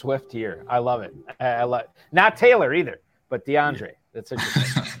all Swift year. I love it. I love it. Not Taylor either, but DeAndre. Yeah. That's a good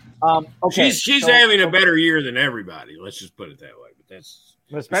thing. Okay, she's having a better year than everybody. Let's just put it that way. But that's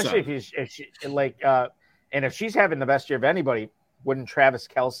especially if she and if she's having the best year of anybody. Wouldn't Travis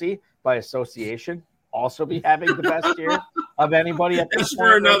Kelce, by association, also be having the best year of anybody at this point?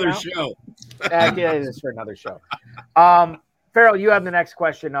 For another show. Yeah, it's for another show. Farrell, you have the next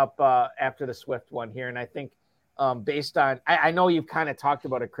question up after the Swift one here, and I think based on – I know you've kind of talked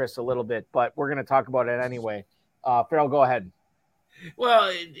about it, Chris, a little bit, but we're going to talk about it anyway. Farrell, go ahead.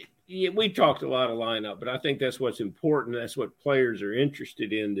 Well, we talked a lot of lineup, but I think that's what's important. That's what players are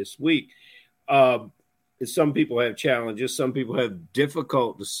interested in this week. Some people have challenges. Some people have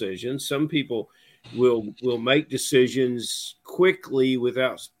difficult decisions. Some people, will make decisions quickly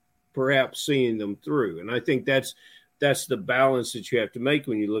without perhaps seeing them through. And I think that's the balance that you have to make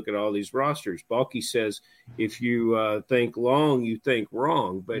when you look at all these rosters. Balky says, if you think long, you think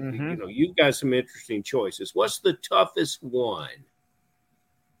wrong. But, you've got some interesting choices. What's the toughest one?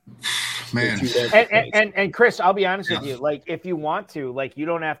 Man. And Chris, I'll be honest with you. Like, if you want to, like, you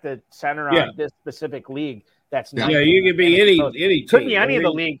don't have to center on this specific league. That's not. Yeah, you could be any team. Could be any of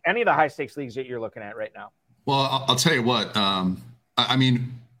the high stakes leagues that you're looking at right now. Well, I'll tell you what. I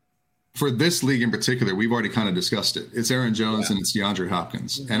mean, for this league in particular, we've already kind of discussed it. It's Aaron Jones and it's DeAndre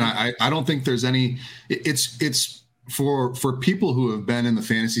Hopkins, and I don't think there's any. It's for people who have been in the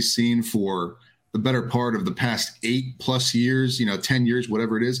fantasy scene for the better part of the past 8+ years, 10 years,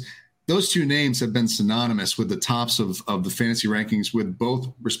 whatever it is. Those two names have been synonymous with the tops of the fantasy rankings with both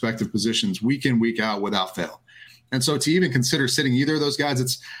respective positions week in, week out without fail. And so to even consider sitting either of those guys,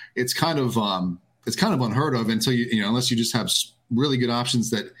 it's kind of unheard of until unless you just have really good options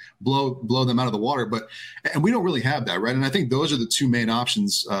that blow them out of the water. And we don't really have that, right? And I think those are the two main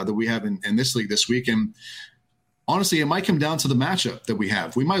options that we have in this league this week. And honestly, it might come down to the matchup that we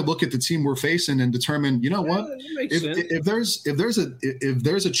have. We might look at the team we're facing and determine, what? If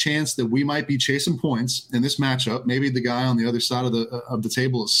there's a chance that we might be chasing points in this matchup, maybe the guy on the other side of the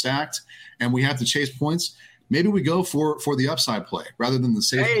table is stacked and we have to chase points. Maybe we go for the upside play rather than the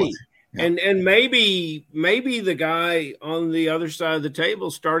safe play. Yeah. And maybe the guy on the other side of the table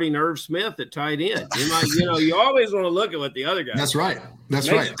starting Irv Smith at tight end. You might, you always want to look at what the other guy. That's right.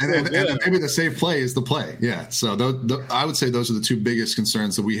 And maybe the safe play is the play. Yeah. So I would say those are the two biggest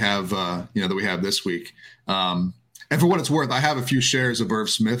concerns that we have. That we have this week. And for what it's worth, I have a few shares of Irv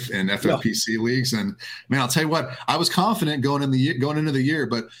Smith in FFPC leagues, and man, I'll tell you what, I was confident going into the year,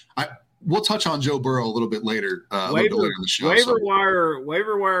 but we'll touch on Joe Burrow a little bit later. A little bit later in the show.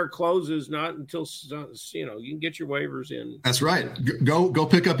 Waiver wire closes not until you can get your waivers in. That's right. Go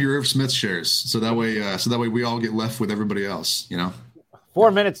pick up your Irv Smith shares, so that way we all get left with everybody else. 4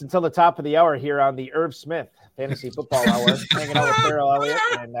 minutes until the top of the hour here on the Irv Smith Fantasy Football Hour, hanging out with Farrell Elliott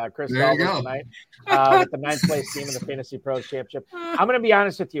and Chris Dalbo tonight with the 9th place team in the FantasyPros Championship. I'm going to be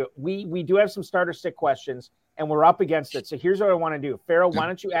honest with you. We do have some starter stick questions, and we're up against it. So here's what I want to do. Farrell, why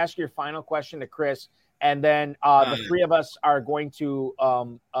don't you ask your final question to Chris, and then the three of us are going to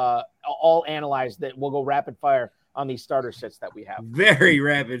all analyze that. We'll go rapid fire on these starter sets that we have. Very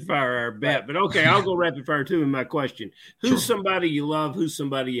rapid fire, I bet. But okay, I'll go rapid fire too in my question. Who's somebody you love? Who's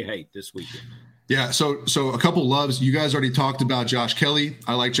somebody you hate this weekend? Yeah, so a couple loves. You guys already talked about Josh Kelly.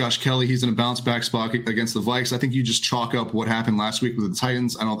 I like Josh Kelly. He's in a bounce back spot against the Vikes. I think you just chalk up what happened last week with the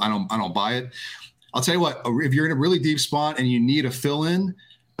Titans. I don't buy it. I'll tell you what, if you're in a really deep spot and you need a fill in,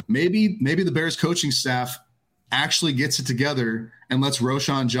 maybe the Bears coaching staff actually gets it together and lets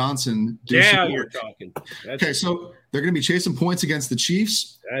Roschon Johnson do some work. You're talking. Okay, so they're going to be chasing points against the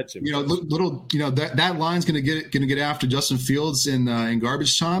Chiefs. That's that line's going to get after Justin Fields in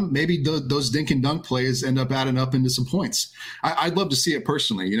garbage time. Maybe those dink and dunk plays end up adding up into some points. I'd love to see it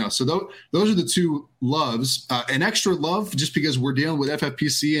personally. So those are the two loves. An extra love just because we're dealing with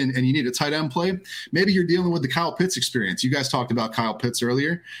FFPC and you need a tight end play. Maybe you're dealing with the Kyle Pitts experience. You guys talked about Kyle Pitts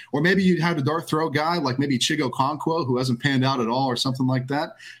earlier, or maybe you had a dart throw guy like maybe Chigo Okonkwo who hasn't panned out at all or something like that.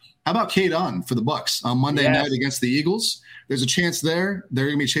 How about Cade Otton for the Bucs on Monday night against the Eagles? There's a chance there. They're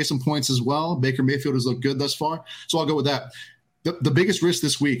going to be chasing points as well. Baker Mayfield has looked good thus far, so I'll go with that. The biggest risk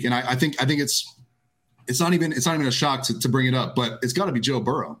this week, and I think it's not even a shock to bring it up, but it's got to be Joe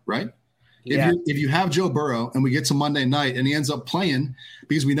Burrow, right? Yeah. If you have Joe Burrow and we get to Monday night and he ends up playing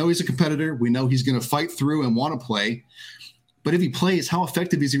because we know he's a competitor, we know he's going to fight through and want to play. But if he plays, how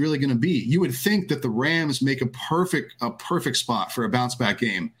effective is he really going to be? You would think that the Rams make a perfect spot for a bounce back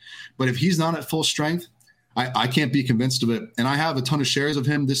game. But if he's not at full strength, I can't be convinced of it. And I have a ton of shares of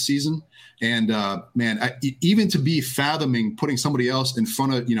him this season. And even to be fathoming putting somebody else in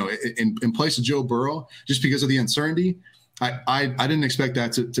front of, in place of Joe Burrow, just because of the uncertainty, I didn't expect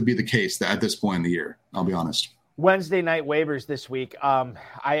that to be the case at this point in the year. I'll be honest. Wednesday night waivers this week.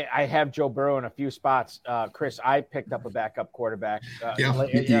 I have Joe Burrow in a few spots. Chris, I picked up a backup quarterback. At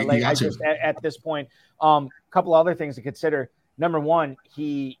this point, couple other things to consider. Number one,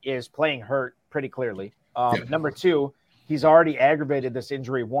 he is playing hurt pretty clearly. Number two, he's already aggravated this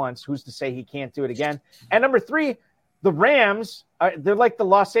injury once. Who's to say he can't do it again? And number three, the Rams, they're like the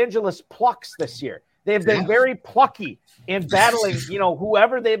Los Angeles Plucks this year. They've been very plucky in battling,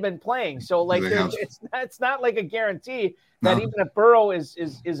 whoever they've been playing. So, it's not like a guarantee that even if Burrow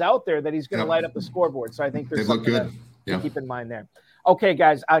is out there, that he's going to light up the scoreboard. So I think there's something to keep in mind there. Okay,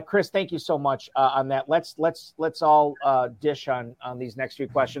 guys. Chris, thank you so much on that. Let's all dish on these next few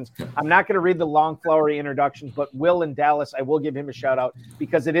questions. I'm not going to read the long, flowery introductions, but Will in Dallas, I will give him a shout out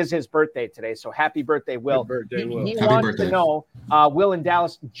because it is his birthday today. So happy birthday, Will. He wants to know, Will in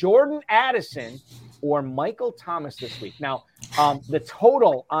Dallas, Jordan Addison or Michael Thomas this week. Now, the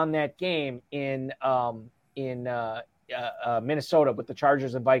total on that game in Minnesota with the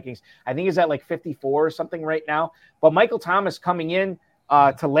Chargers and Vikings, I think is at like 54 or something right now. But Michael Thomas coming in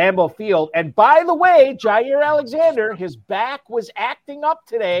to Lambeau Field. And by the way, Jair Alexander, his back was acting up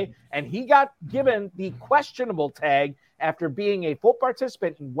today, and he got given the questionable tag after being a full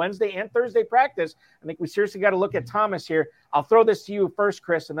participant in Wednesday and Thursday practice. I think we seriously got to look at Thomas here. I'll throw this to you first,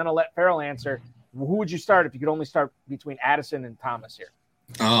 Chris, and then I'll let Farrell answer. Who would you start if you could only start between Addison and Thomas here?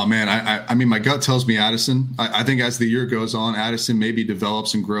 Oh, man. I mean, my gut tells me Addison. I think as the year goes on, Addison maybe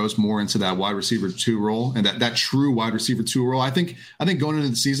develops and grows more into that wide receiver 2 role and that true wide receiver 2 role. I think going into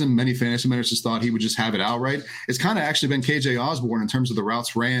the season, many fantasy managers thought he would just have it outright. It's kind of actually been KJ Osborne in terms of the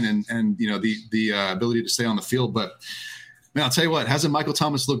routes ran and the ability to stay on the field. But, man, I'll tell you what, hasn't Michael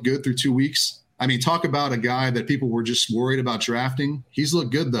Thomas looked good through 2 weeks? I mean, talk about a guy that people were just worried about drafting. He's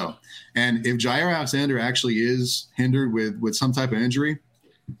looked good, though. And if Jair Alexander actually is hindered with some type of injury,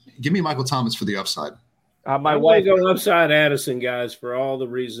 give me Michael Thomas for the upside. My wife going upside Addison, guys, for all the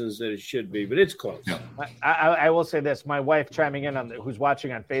reasons that it should be, but it's close. Yeah. I will say this. My wife chiming in on who's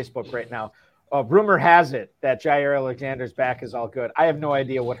watching on Facebook right now. Rumor has it that Jair Alexander's back is all good. I have no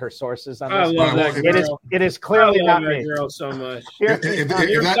idea what her source is on this. I love that girl. It is clearly not me. Girl so much. If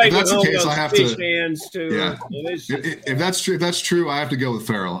that's the case, I have to. Hands too. Yeah. If that's true, I have to go with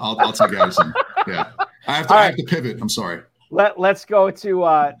Farrell. I'll take Addison. Yeah. I have to pivot. I'm sorry. Let's go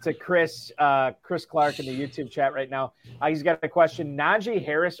to Chris Clark in the YouTube chat right now. He's got a question: Najee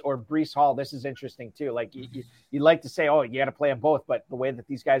Harris or Breece Hall? This is interesting too. Like you'd like to say, oh, you got to play them both, but the way that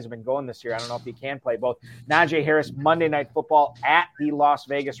these guys have been going this year, I don't know if you can play both. Najee Harris Monday Night Football at the Las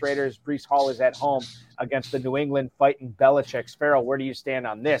Vegas Raiders. Breece Hall is at home against the New England Fighting Belichick's. Farrell, where do you stand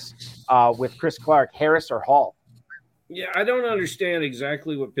on this with Chris Clark? Harris or Hall? Yeah, I don't understand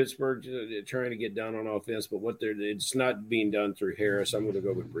exactly what Pittsburgh trying to get done on offense, but it's not being done through Harris. I'm going to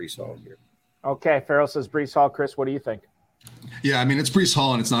go with Breece Hall here. Okay, Farrell says Breece Hall. Chris, what do you think? Yeah, I mean, it's Breece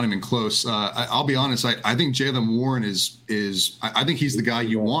Hall, and it's not even close. I'll be honest. I think Jaylen Warren is. I think he's the guy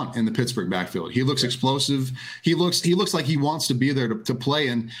you want in the Pittsburgh backfield. He looks explosive. He looks like he wants to be there to play.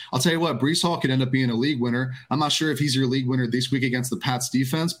 And I'll tell you what, Breece Hall could end up being a league winner. I'm not sure if he's your league winner this week against the Pats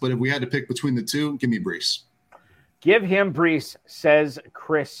defense, but if we had to pick between the two, give me Breece. Give him Breece, says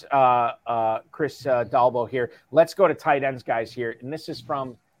Chris Dalbo here. Let's go to tight ends, guys, here. And this is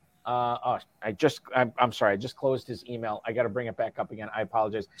from I'm sorry. I just closed his email. I got to bring it back up again. I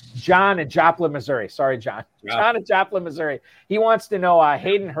apologize. John in Joplin, Missouri. Sorry, John. John in Joplin, Missouri. He wants to know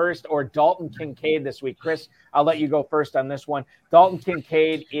Hayden Hurst or Dalton Kincaid this week. Chris, I'll let you go first on this one. Dalton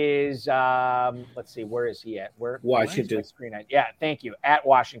Kincaid is, let's see, where is he at? Washington. Yeah, thank you. At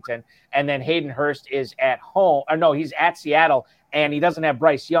Washington. And then Hayden Hurst is at home. Or no, he's at Seattle, and he doesn't have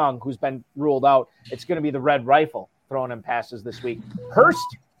Bryce Young, who's been ruled out. It's going to be the Red Rifle throwing him passes this week.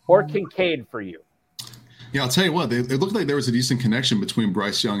 Hurst or Kincaid for you? Yeah, I'll tell you what, it looked like there was a decent connection between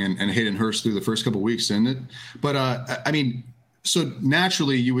Bryce Young and Hayden Hurst through the first couple of weeks, didn't it? But, I mean, so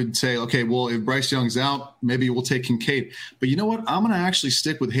naturally you would say, okay, well, if Bryce Young's out, maybe we'll take Kincaid. But you know what? I'm going to actually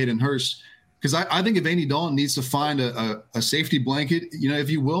stick with Hayden Hurst because I think if Andy Dalton needs to find a safety blanket, if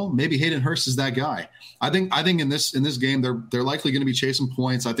you will, maybe Hayden Hurst is that guy. I think in this game they're likely going to be chasing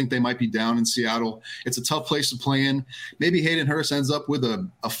points. I think they might be down in Seattle. It's a tough place to play in. Maybe Hayden Hurst ends up with a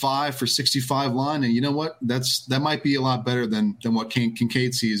 5 for 65 line, and you know what? That might be a lot better than what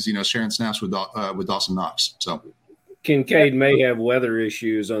Kincaid sees. Sharing snaps with Dawson Knox. So Kincaid may have weather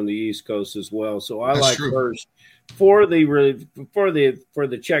issues on the East Coast as well. So I like Hurst for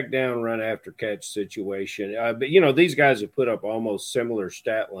the check down run after catch situation. But these guys have put up almost similar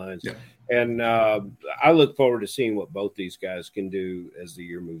stat lines. Yeah. And I look forward to seeing what both these guys can do as the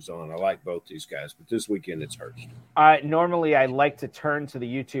year moves on. I like both these guys, but this weekend it's Hurst. Normally I like to turn to the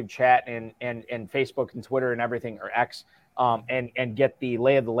YouTube chat and Facebook and Twitter and everything, or X, and get the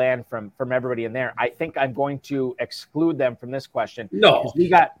lay of the land from everybody in there. I think I'm going to exclude them from this question.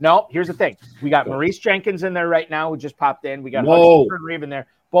 Here's the thing. We got Maurice Jenkins in there right now who just popped in. We got Hudson Reeve in there,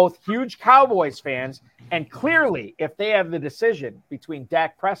 both huge Cowboys fans. And clearly, if they have the decision between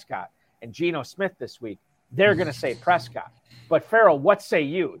Dak Prescott and Geno Smith this week, they're going to say Prescott. But Farrell, what say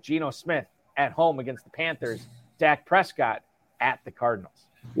you? Geno Smith at home against the Panthers, Dak Prescott at the Cardinals.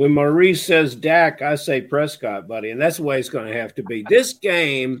 When Maurice says Dak, I say Prescott, buddy, and that's the way it's going to have to be. This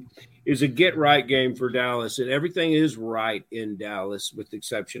game is a get-right game for Dallas, and everything is right in Dallas with the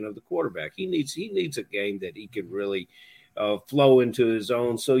exception of the quarterback. He needs a game that he can really flow into his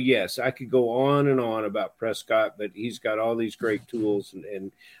own. So, yes, I could go on and on about Prescott, but he's got all these great tools,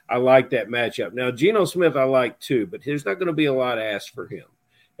 and I like that matchup. Now, Geno Smith I like too, but there's not going to be a lot asked for him,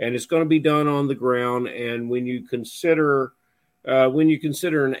 and it's going to be done on the ground. And when you consider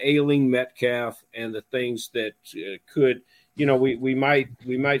an ailing Metcalf and the things that could, we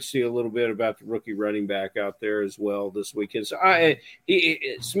might see a little bit about the rookie running back out there as well this weekend. So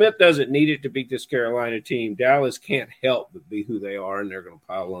Smith doesn't need it to beat this Carolina team. Dallas can't help but be who they are, and they're going to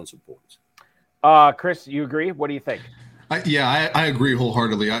pile on some points. Chris, you agree? What do you think? I agree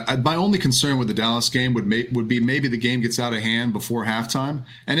wholeheartedly. My only concern with the Dallas game would be maybe the game gets out of hand before halftime.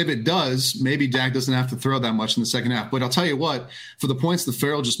 And if it does, maybe Dak doesn't have to throw that much in the second half. But I'll tell you what, for the points that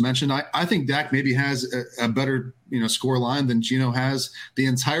Farrell just mentioned, I think Dak maybe has a better score line than Geno has the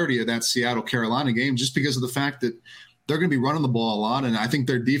entirety of that Seattle-Carolina game, just because of the fact that they're going to be running the ball a lot, and I think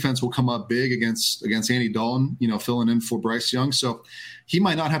their defense will come up big against Andy Dalton, filling in for Bryce Young. So he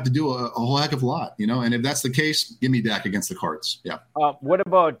might not have to do a whole heck of a lot, And if that's the case, give me Dak against the Cards. Yeah. What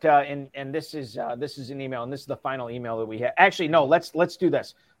about and this is an email, and this is the final email that we have. Actually, no. Let's do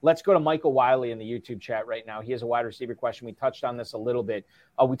this. Let's go to Michael Wiley in the YouTube chat right now. He has a wide receiver question. We touched on this a little bit.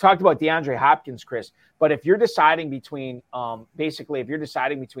 We talked about DeAndre Hopkins, Chris. But if you're deciding between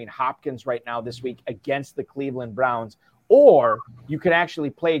Hopkins right now this week against the Cleveland Browns, or you could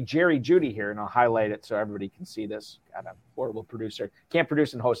actually play Jerry Jeudy here, and I'll highlight it so everybody can see this. God, I'm a horrible producer. Can't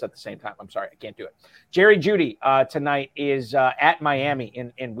produce and host at the same time. I'm sorry, I can't do it. Jerry Jeudy tonight is at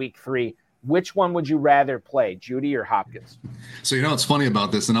Miami in week 3. Which one would you rather play, Jeudy or Hopkins? So, it's funny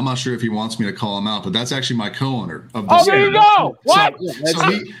about this, and I'm not sure if he wants me to call him out, but that's actually my co-owner of this. Oh, there you go. What?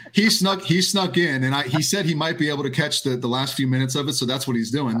 So he snuck in, and he said he might be able to catch the last few minutes of it. So that's what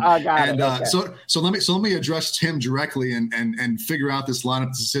he's doing. Got it. Okay. So let me address him directly and figure out this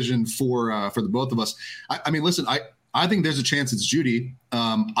lineup decision for the both of us. I mean, listen, I think there's a chance it's Jeudy.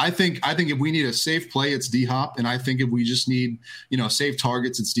 I think if we need a safe play, it's D-Hop. And I think if we just need, safe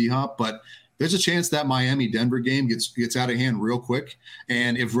targets, it's D-Hop. But there's a chance that Miami-Denver game gets out of hand real quick.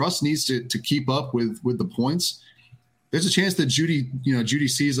 And if Russ needs to keep up with the points, there's a chance that Jeudy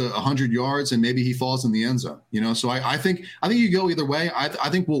sees 100 yards and maybe he falls in the end zone. So I think you go either way. I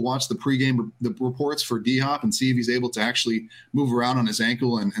think we'll watch the pregame reports for D-Hop and see if he's able to actually move around on his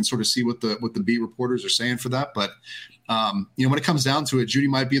ankle and sort of see what the beat reporters are saying for that. But when it comes down to it, Jeudy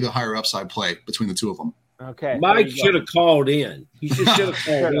might be the higher upside play between the two of them. Okay. Mike should have called in. He should have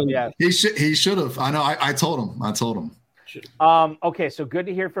called in. Yeah. He should have. I know. I told him. Okay, so good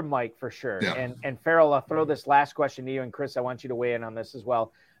to hear from Mike for sure. Yeah. And Farrell, I'll throw this last question to you, and Chris, I want you to weigh in on this as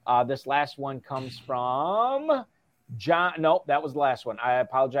well. This last one comes from John. Nope, that was the last one. I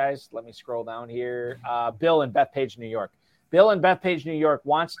apologize. Let me scroll down here. Bill in Bethpage, New York. Bill in Bethpage, New York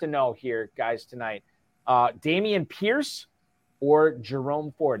wants to know here, guys, tonight, Dameon Pierce or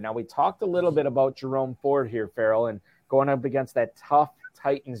Jerome Ford. Now, we talked a little bit about Jerome Ford here, Farrell, and going up against that tough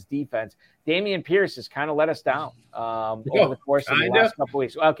Titans defense. Dameon Pierce has kind of let us down over the course of the last couple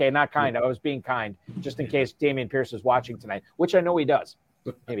weeks. Okay, not kind of. I was being kind, just in case Dameon Pierce is watching tonight, which I know he does.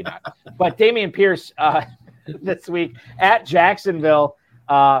 Maybe not. But Dameon Pierce this week at Jacksonville,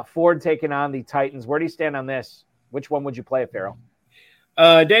 Ford taking on the Titans. Where do you stand on this? Which one would you play, Farrell?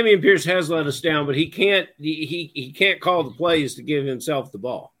 Dameon Pierce has let us down, but he can't call the plays to give himself the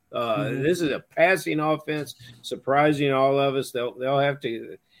ball. This is a passing offense, surprising all of us. They'll have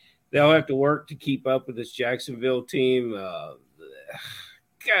to work to keep up with this Jacksonville team. God,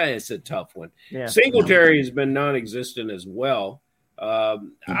 it's a tough one. Yeah. Singletary has been non-existent as well.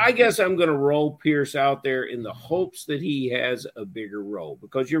 I guess I'm going to roll Pierce out there in the hopes that he has a bigger role,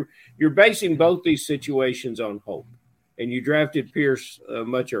 because you're basing both these situations on hope, and you drafted Pierce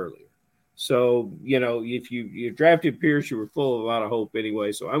much earlier. So, if you drafted Pierce, you were full of a lot of hope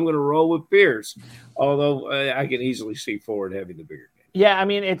anyway. So I'm going to roll with Pierce, although I can easily see Ford having the bigger game. Yeah, I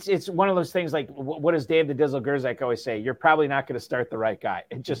mean, it's one of those things like, what does Dave the Dizzle Gerzak always say? You're probably not going to start the right guy.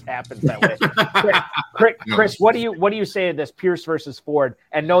 It just happens that way. Chris, what do you say to this, Pierce versus Ford?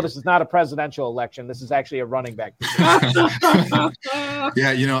 And no, this is not a presidential election. This is actually a running back.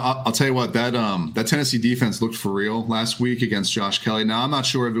 Yeah, I'll tell you what, that Tennessee defense looked for real last week against Josh Kelly. Now, I'm not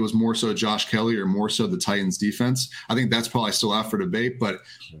sure if it was more so Josh Kelly or more so the Titans defense. I think that's probably still out for debate. But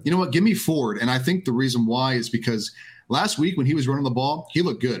you know what? Give me Ford. And I think the reason why is because last week when he was running the ball, he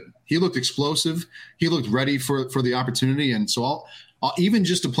looked good. He looked explosive. He looked ready for the opportunity. And so I'll even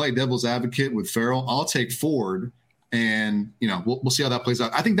just to play devil's advocate with Farrell, I'll take Ford And, we'll see how that plays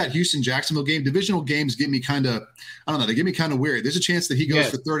out. I think that Houston-Jacksonville game, divisional games get me kind of, I don't know, they get me kind of weary. There's a chance that he goes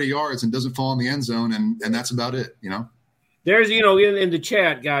for 30 yards and doesn't fall in the end zone, and that's about it, There's, in the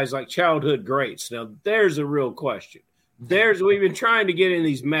chat, guys like childhood greats. Now, there's a real question. We've been trying to get in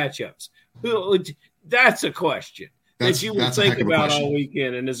these matchups. That's a question that you will think about all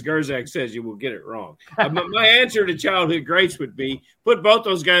weekend. And as Gerzak says, you will get it wrong. My answer to childhood greats would be put both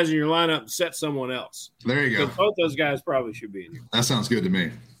those guys in your lineup and set someone else. There you go. Both those guys probably should be in here. That sounds good to me.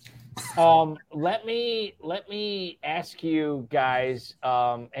 Let me ask you guys,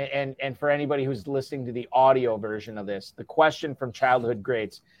 and for anybody who's listening to the audio version of this, the question from childhood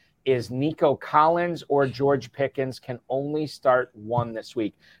greats is Nico Collins or George Pickens can only start one this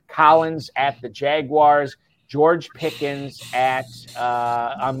week. Collins at the Jaguars, George Pickens at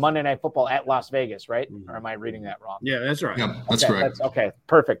on Monday Night Football at Las Vegas, right? Or am I reading that wrong? Yeah, that's right. Yeah, that's correct. Okay,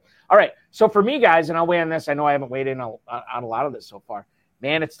 perfect. All right. So for me, guys, and I'll weigh in this. I know I haven't weighed in on a lot of this so far.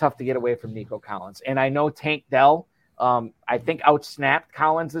 Man, it's tough to get away from Nico Collins. And I know Tank Dell, I think, outsnapped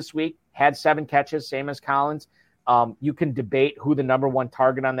Collins this week, had 7 catches, same as Collins. You can debate who the number one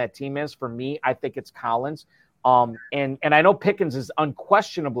target on that team is. For me, I think it's Collins. And I know Pickens is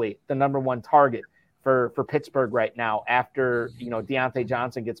unquestionably the number one target for Pittsburgh right now after, Deontay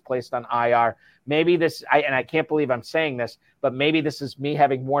Johnson gets placed on IR. Maybe this, I can't believe I'm saying this, but maybe this is me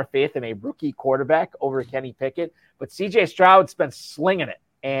having more faith in a rookie quarterback over Kenny Pickett. But CJ Stroud's been slinging it,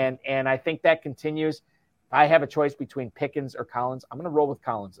 and I think that continues. If I have a choice between Pickens or Collins, I'm going to roll with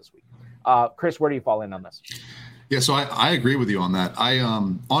Collins this week. Chris, where do you fall in on this? Yeah, so I agree with you on that. I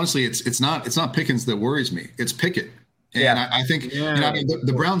honestly, it's not Pickens that worries me. It's Pickett. And I think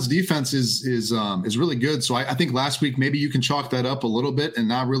the Browns defense is really good. So I think last week maybe you can chalk that up a little bit and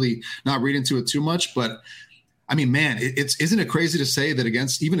not read into it too much. But I mean, man, isn't it crazy to say that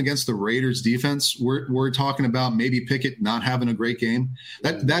even against the Raiders defense, we're talking about maybe Pickett not having a great game.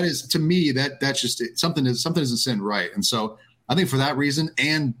 That is, to me, that's just something isn't sitting right. And so I think for that reason,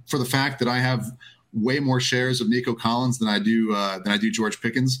 and for the fact that I have way more shares of Nico Collins than I do George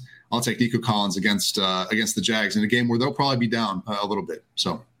Pickens, I'll take Nico Collins against the Jags in a game where they'll probably be down a little bit.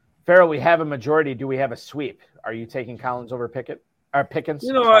 So, Farrell, we have a majority. Do we have a sweep? Are you taking Collins over Pickett or Pickens?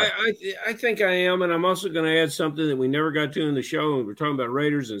 I think I am, and I'm also going to add something that we never got to in the show. And we're talking about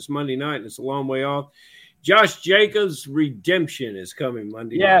Raiders, and it's Monday night, and it's a long way off. Josh Jacobs' redemption is coming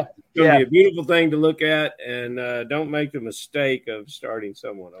Monday night. It's going to be a beautiful thing to look at, and don't make the mistake of starting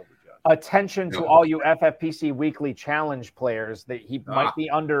someone over Josh. Attention to all you FFPC Weekly Challenge players that he might be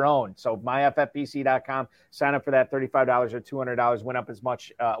under-owned. So myffpc.com, sign up for that $35 or $200,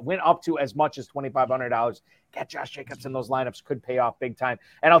 win up to as much as $2,500. Get Josh Jacobs in those lineups, could pay off big time.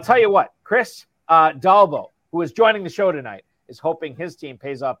 And I'll tell you what, Chris Dalbo, who is joining the show tonight, is hoping his team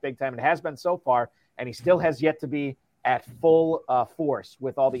pays off big time. It has been so far, and he still has yet to be at full force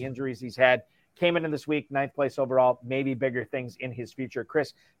with all the injuries he's had. Came into this week, 9th place overall, maybe bigger things in his future.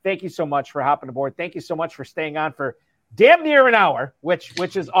 Chris, thank you so much for hopping aboard. Thank you so much for staying on for damn near an hour, which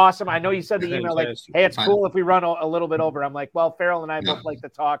is awesome. I know you said the email like, hey, it's cool if we run a little bit over. I'm like, well, Farrell and I both like to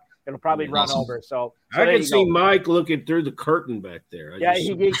talk. It'll probably run over. So I can see Mike looking through the curtain back there.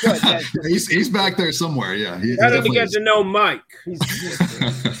 He could. Yeah. he's back there somewhere. Yeah. How did you get to know Mike?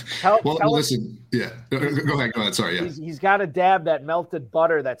 Listen. Yeah. Go ahead. Sorry. Yeah. He's got to dab that melted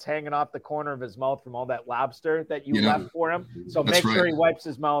butter that's hanging off the corner of his mouth from all that lobster that you left for him. So make sure he wipes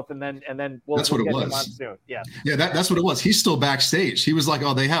his mouth, and then we'll that's what get it was. him on soon. Yeah. Yeah. That's what it was. He's still backstage. He was like,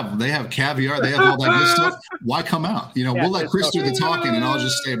 oh, they have caviar. They have all that good stuff. Why come out? We'll let Chris do the talking, and I'll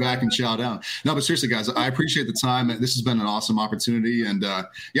just stay back and chow down. No, but seriously, guys, I appreciate the time. This has been an awesome opportunity, and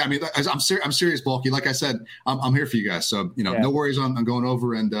I'm serious, Bulky. Like I said, I'm here for you guys. So no worries on going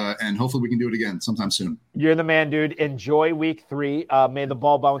over, and hopefully we can do it again sometime soon. You're the man, dude. Enjoy week 3. May the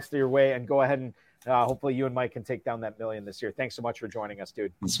ball bounce your way, and go ahead and hopefully you and Mike can take down that million this year. Thanks so much for joining us,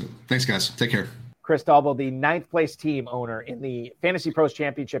 dude. Thanks, guys. Take care. Chris Dalbo, the 9th place team owner in the Fantasy Pros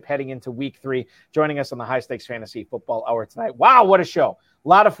Championship heading into week 3, joining us on the High Stakes Fantasy Football Hour tonight. Wow, what a show. A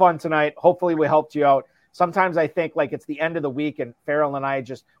lot of fun tonight. Hopefully we helped you out. Sometimes I think like it's the end of the week and Farrell and I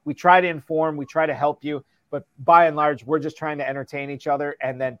we try to inform, we try to help you, but by and large, we're just trying to entertain each other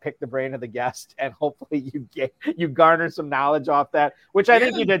and then pick the brain of the guest. And hopefully you garner some knowledge off that, which I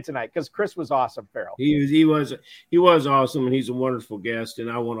think you did tonight because Chris was awesome, Farrell. He was awesome, and he's a wonderful guest. And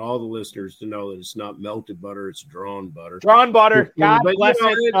I want all the listeners to know that it's not melted butter, it's drawn butter. Drawn butter. God bless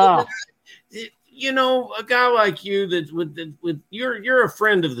it. A guy like you you're a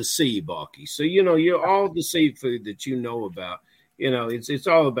friend of the sea, Balky. So you're all the seafood that you know about. It's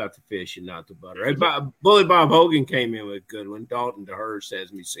all about the fish and not the butter. Hey, Bully Bob Hogan came in with a good one. Dalton DeHurst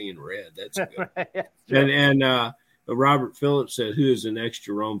has me seeing red. That's good. Robert Phillips said, who is the next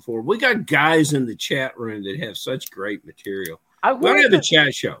Jerome Ford? We got guys in the chat room that have such great material. Go to the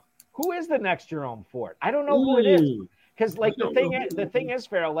chat show. Who is the next Jerome Ford? I don't know who it is. Because the thing is,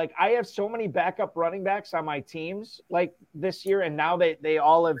 Farrell, like I have so many backup running backs on my teams like this year, and now they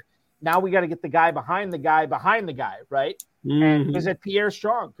all have. Now we got to get the guy behind the guy, right? Mm-hmm. And is it Pierre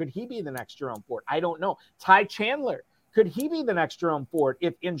Strong? Could he be the next Jerome Ford? I don't know. Ty Chandler, could he be the next Jerome Ford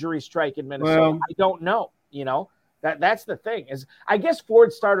if injuries strike in Minnesota? Well, I don't know. That's the thing is, I guess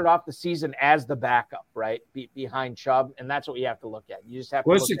Ford started off the season as the backup, right, behind Chubb, and that's what you have to look at. You just have.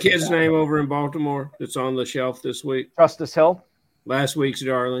 What's the kid's name over in Baltimore that's on the shelf this week? Justice Hill. Last week's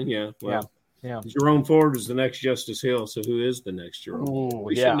darling, yeah. Well, yeah. Jerome Ford is the next Justice Hill, so who is the next Jerome? Ooh,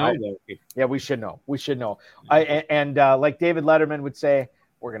 we should know that. Yeah, we should know. Like David Letterman would say,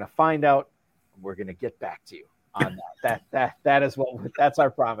 we're going to find out. We're going to get back to you on that. That's our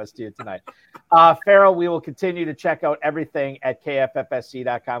promise to you tonight. Farrell, we will continue to check out everything at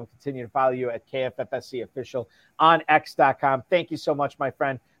kffsc.com. Continue to follow you at KFFSC official on x.com. Thank you so much, my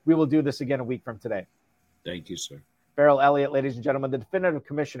friend. We will do this again a week from today. Thank you, sir. Farrell Elliott, ladies and gentlemen, the definitive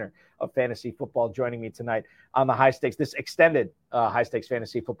commissioner of fantasy football, joining me tonight on the High Stakes, this extended High Stakes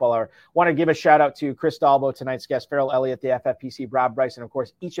Fantasy Football Hour. Want to give a shout out to Chris Dalbo, tonight's guest, Farrell Elliott, the FFPC, Rob Bryce, and of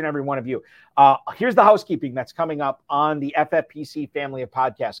course, each and every one of you. Here's the housekeeping that's coming up on the FFPC family of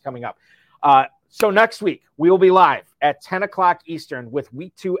podcasts coming up. So next week, we will be live at 10 o'clock Eastern with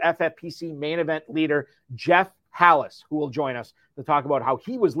Week 2 FFPC main event leader, Jeff Hallis, who will join us to talk about how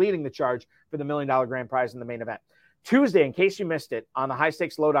he was leading the charge for the $1 million grand prize in the main event. Tuesday, in case you missed it, on the High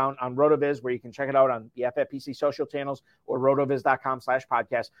Stakes Lowdown on RotoViz, where you can check it out on the FFPC social channels or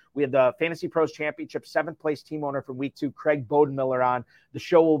rotoviz.com/podcast, we had the Fantasy Pros Championship 7th place team owner from Week 2, Craig Bodenmiller, on. The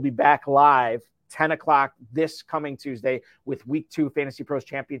show will be back live 10 o'clock this coming Tuesday with Week 2 Fantasy Pros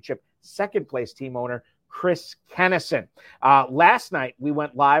Championship 2nd place team owner, Chris Kennison. Last night, we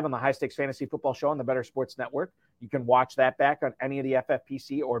went live on the High Stakes Fantasy Football Show on the Better Sports Network. You can watch that back on any of the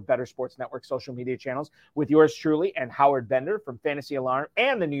FFPC or Better Sports Network social media channels with yours truly and Howard Bender from Fantasy Alarm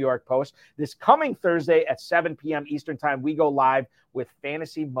and the New York Post. This coming Thursday at 7 p.m. Eastern Time, we go live with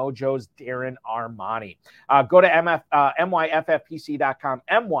Fantasy Mojo's Darren Armani. Go to myffpc.com,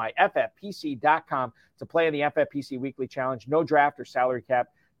 myffpc.com to play in the FFPC Weekly Challenge. No draft or salary cap.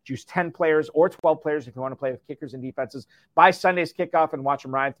 Choose 10 players or 12 players if you want to play with kickers and defenses. By Sunday's kickoff and watch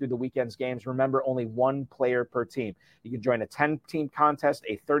them ride through the weekend's games. Remember, only one player per team. You can join a 10-team contest,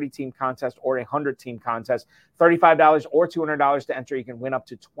 a 30-team contest, or a 100-team contest. $35 or $200 to enter. You can win up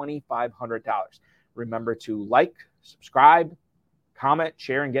to $2,500. Remember to like, subscribe, comment,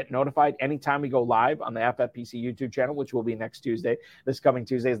 share, and get notified anytime we go live on the FFPC YouTube channel, which will be next Tuesday. This coming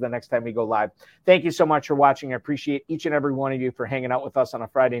Tuesday is the next time we go live. Thank you so much for watching. I appreciate each and every one of you for hanging out with us on a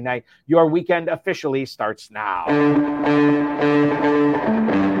Friday night. Your weekend officially starts now.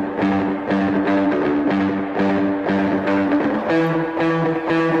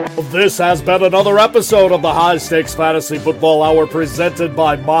 This has been another episode of the High Stakes Fantasy Football Hour presented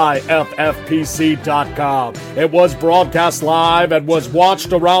by myffpc.com. It was broadcast live and was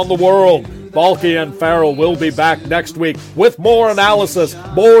watched around the world. Balky and Farrell will be back next week with more analysis,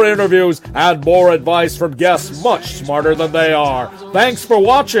 more interviews, and more advice from guests much smarter than they are. Thanks for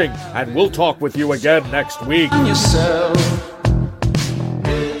watching, and we'll talk with you again next week.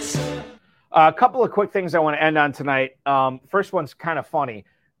 A couple of quick things I want to end on tonight. First one's kind of funny.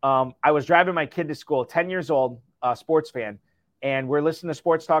 I was driving my kid to school, 10 years old, sports fan, and we're listening to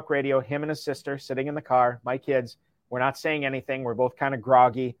sports talk radio, him and his sister sitting in the car, my kids. We're not saying anything. We're both kind of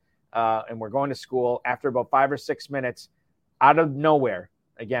groggy, and we're going to school. After about 5 or 6 minutes, out of nowhere,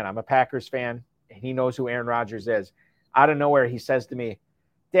 again, I'm a Packers fan, and he knows who Aaron Rodgers is. Out of nowhere, he says to me,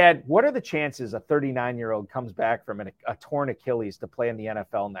 Dad, what are the chances a 39-year-old comes back from a torn Achilles to play in the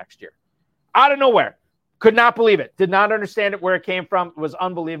NFL next year? Out of nowhere. Could not believe it. Did not understand it, where it came from. It was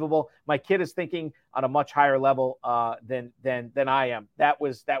unbelievable. My kid is thinking on a much higher level than I am. That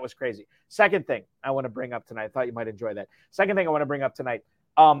was crazy. Second thing I want to bring up tonight. I thought you might enjoy that. Second thing I want to bring up tonight.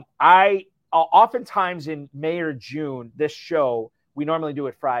 I oftentimes in May or June, this show, we normally do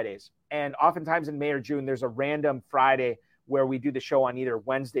it Fridays. And oftentimes in May or June, there's a random Friday where we do the show on either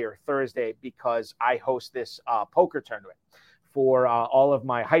Wednesday or Thursday because I host this poker tournament for all of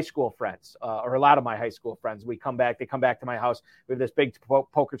my high school friends, or a lot of my high school friends. They come back to my house. We have this big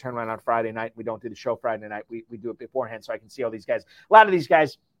poker tournament on Friday night. We don't do the show Friday night. We do it beforehand so I can see all these guys. A lot of these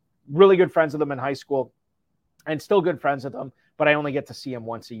guys, really good friends of them in high school and still good friends with them. but I only get to see him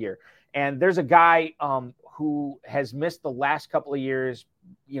once a year. And there's a guy who has missed the last couple of years,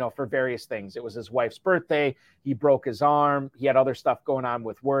 for various things. It was his wife's birthday. He broke his arm. He had other stuff going on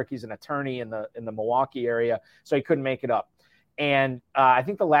with work. He's an attorney in the Milwaukee area, so he couldn't make it up. And I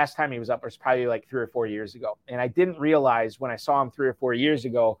think the last time he was up was probably like 3 or 4 years ago. And I didn't realize when I saw him 3 or 4 years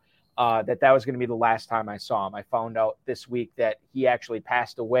ago that was going to be the last time I saw him. I found out this week that he actually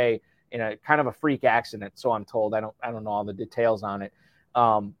passed away in a kind of a freak accident. So I'm told. I don't know all the details on it.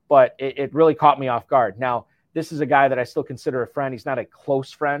 But it really caught me off guard. Now, this is a guy that I still consider a friend. He's not a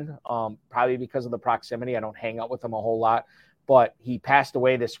close friend, probably because of the proximity. I don't hang out with him a whole lot, but he passed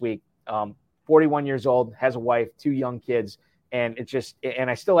away this week. 41 years old, has a wife, 2 young kids, and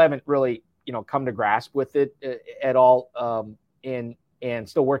I still haven't really, come to grasp with it at all, and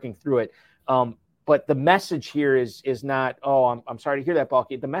still working through it. But the message here is not, I'm sorry to hear that,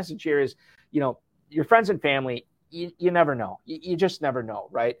 Balky. The message here is, your friends and family, you never know. You just never know,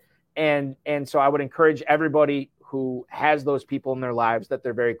 right? And so I would encourage everybody who has those people in their lives that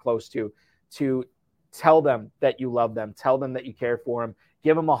they're very close to tell them that you love them, tell them that you care for them,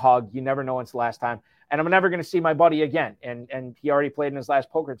 give them a hug. You never know when's the last time. And I'm never going to see my buddy again. And he already played in his last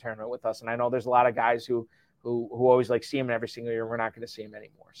poker tournament with us. And I know there's a lot of guys who always see him every single year. We're not going to see him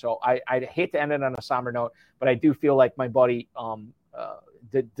anymore. So I hate to end it on a somber note, but I do feel like my buddy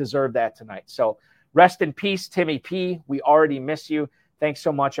deserved that tonight. So rest in peace, Timmy P. We already miss you. Thanks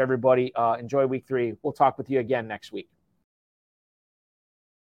so much, everybody. Enjoy week 3. We'll talk with you again next week.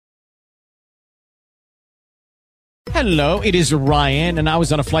 Hello, it is Ryan, and I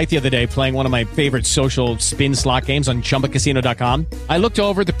was on a flight the other day playing one of my favorite social spin slot games on ChumbaCasino.com. I looked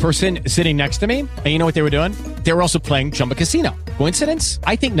over at the person sitting next to me, and you know what they were doing? They were also playing Chumba Casino. Coincidence?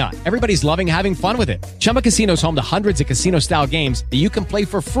 I think not. Everybody's loving having fun with it. Chumba Casino is home to hundreds of casino-style games that you can play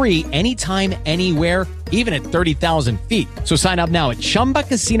for free anytime, anywhere, even at 30,000 feet. So sign up now at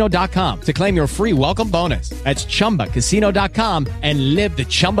ChumbaCasino.com to claim your free welcome bonus. That's ChumbaCasino.com and live the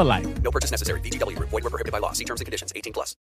Chumba life. No purchase necessary. VGW. Void where prohibited by law. See terms and conditions. 18+.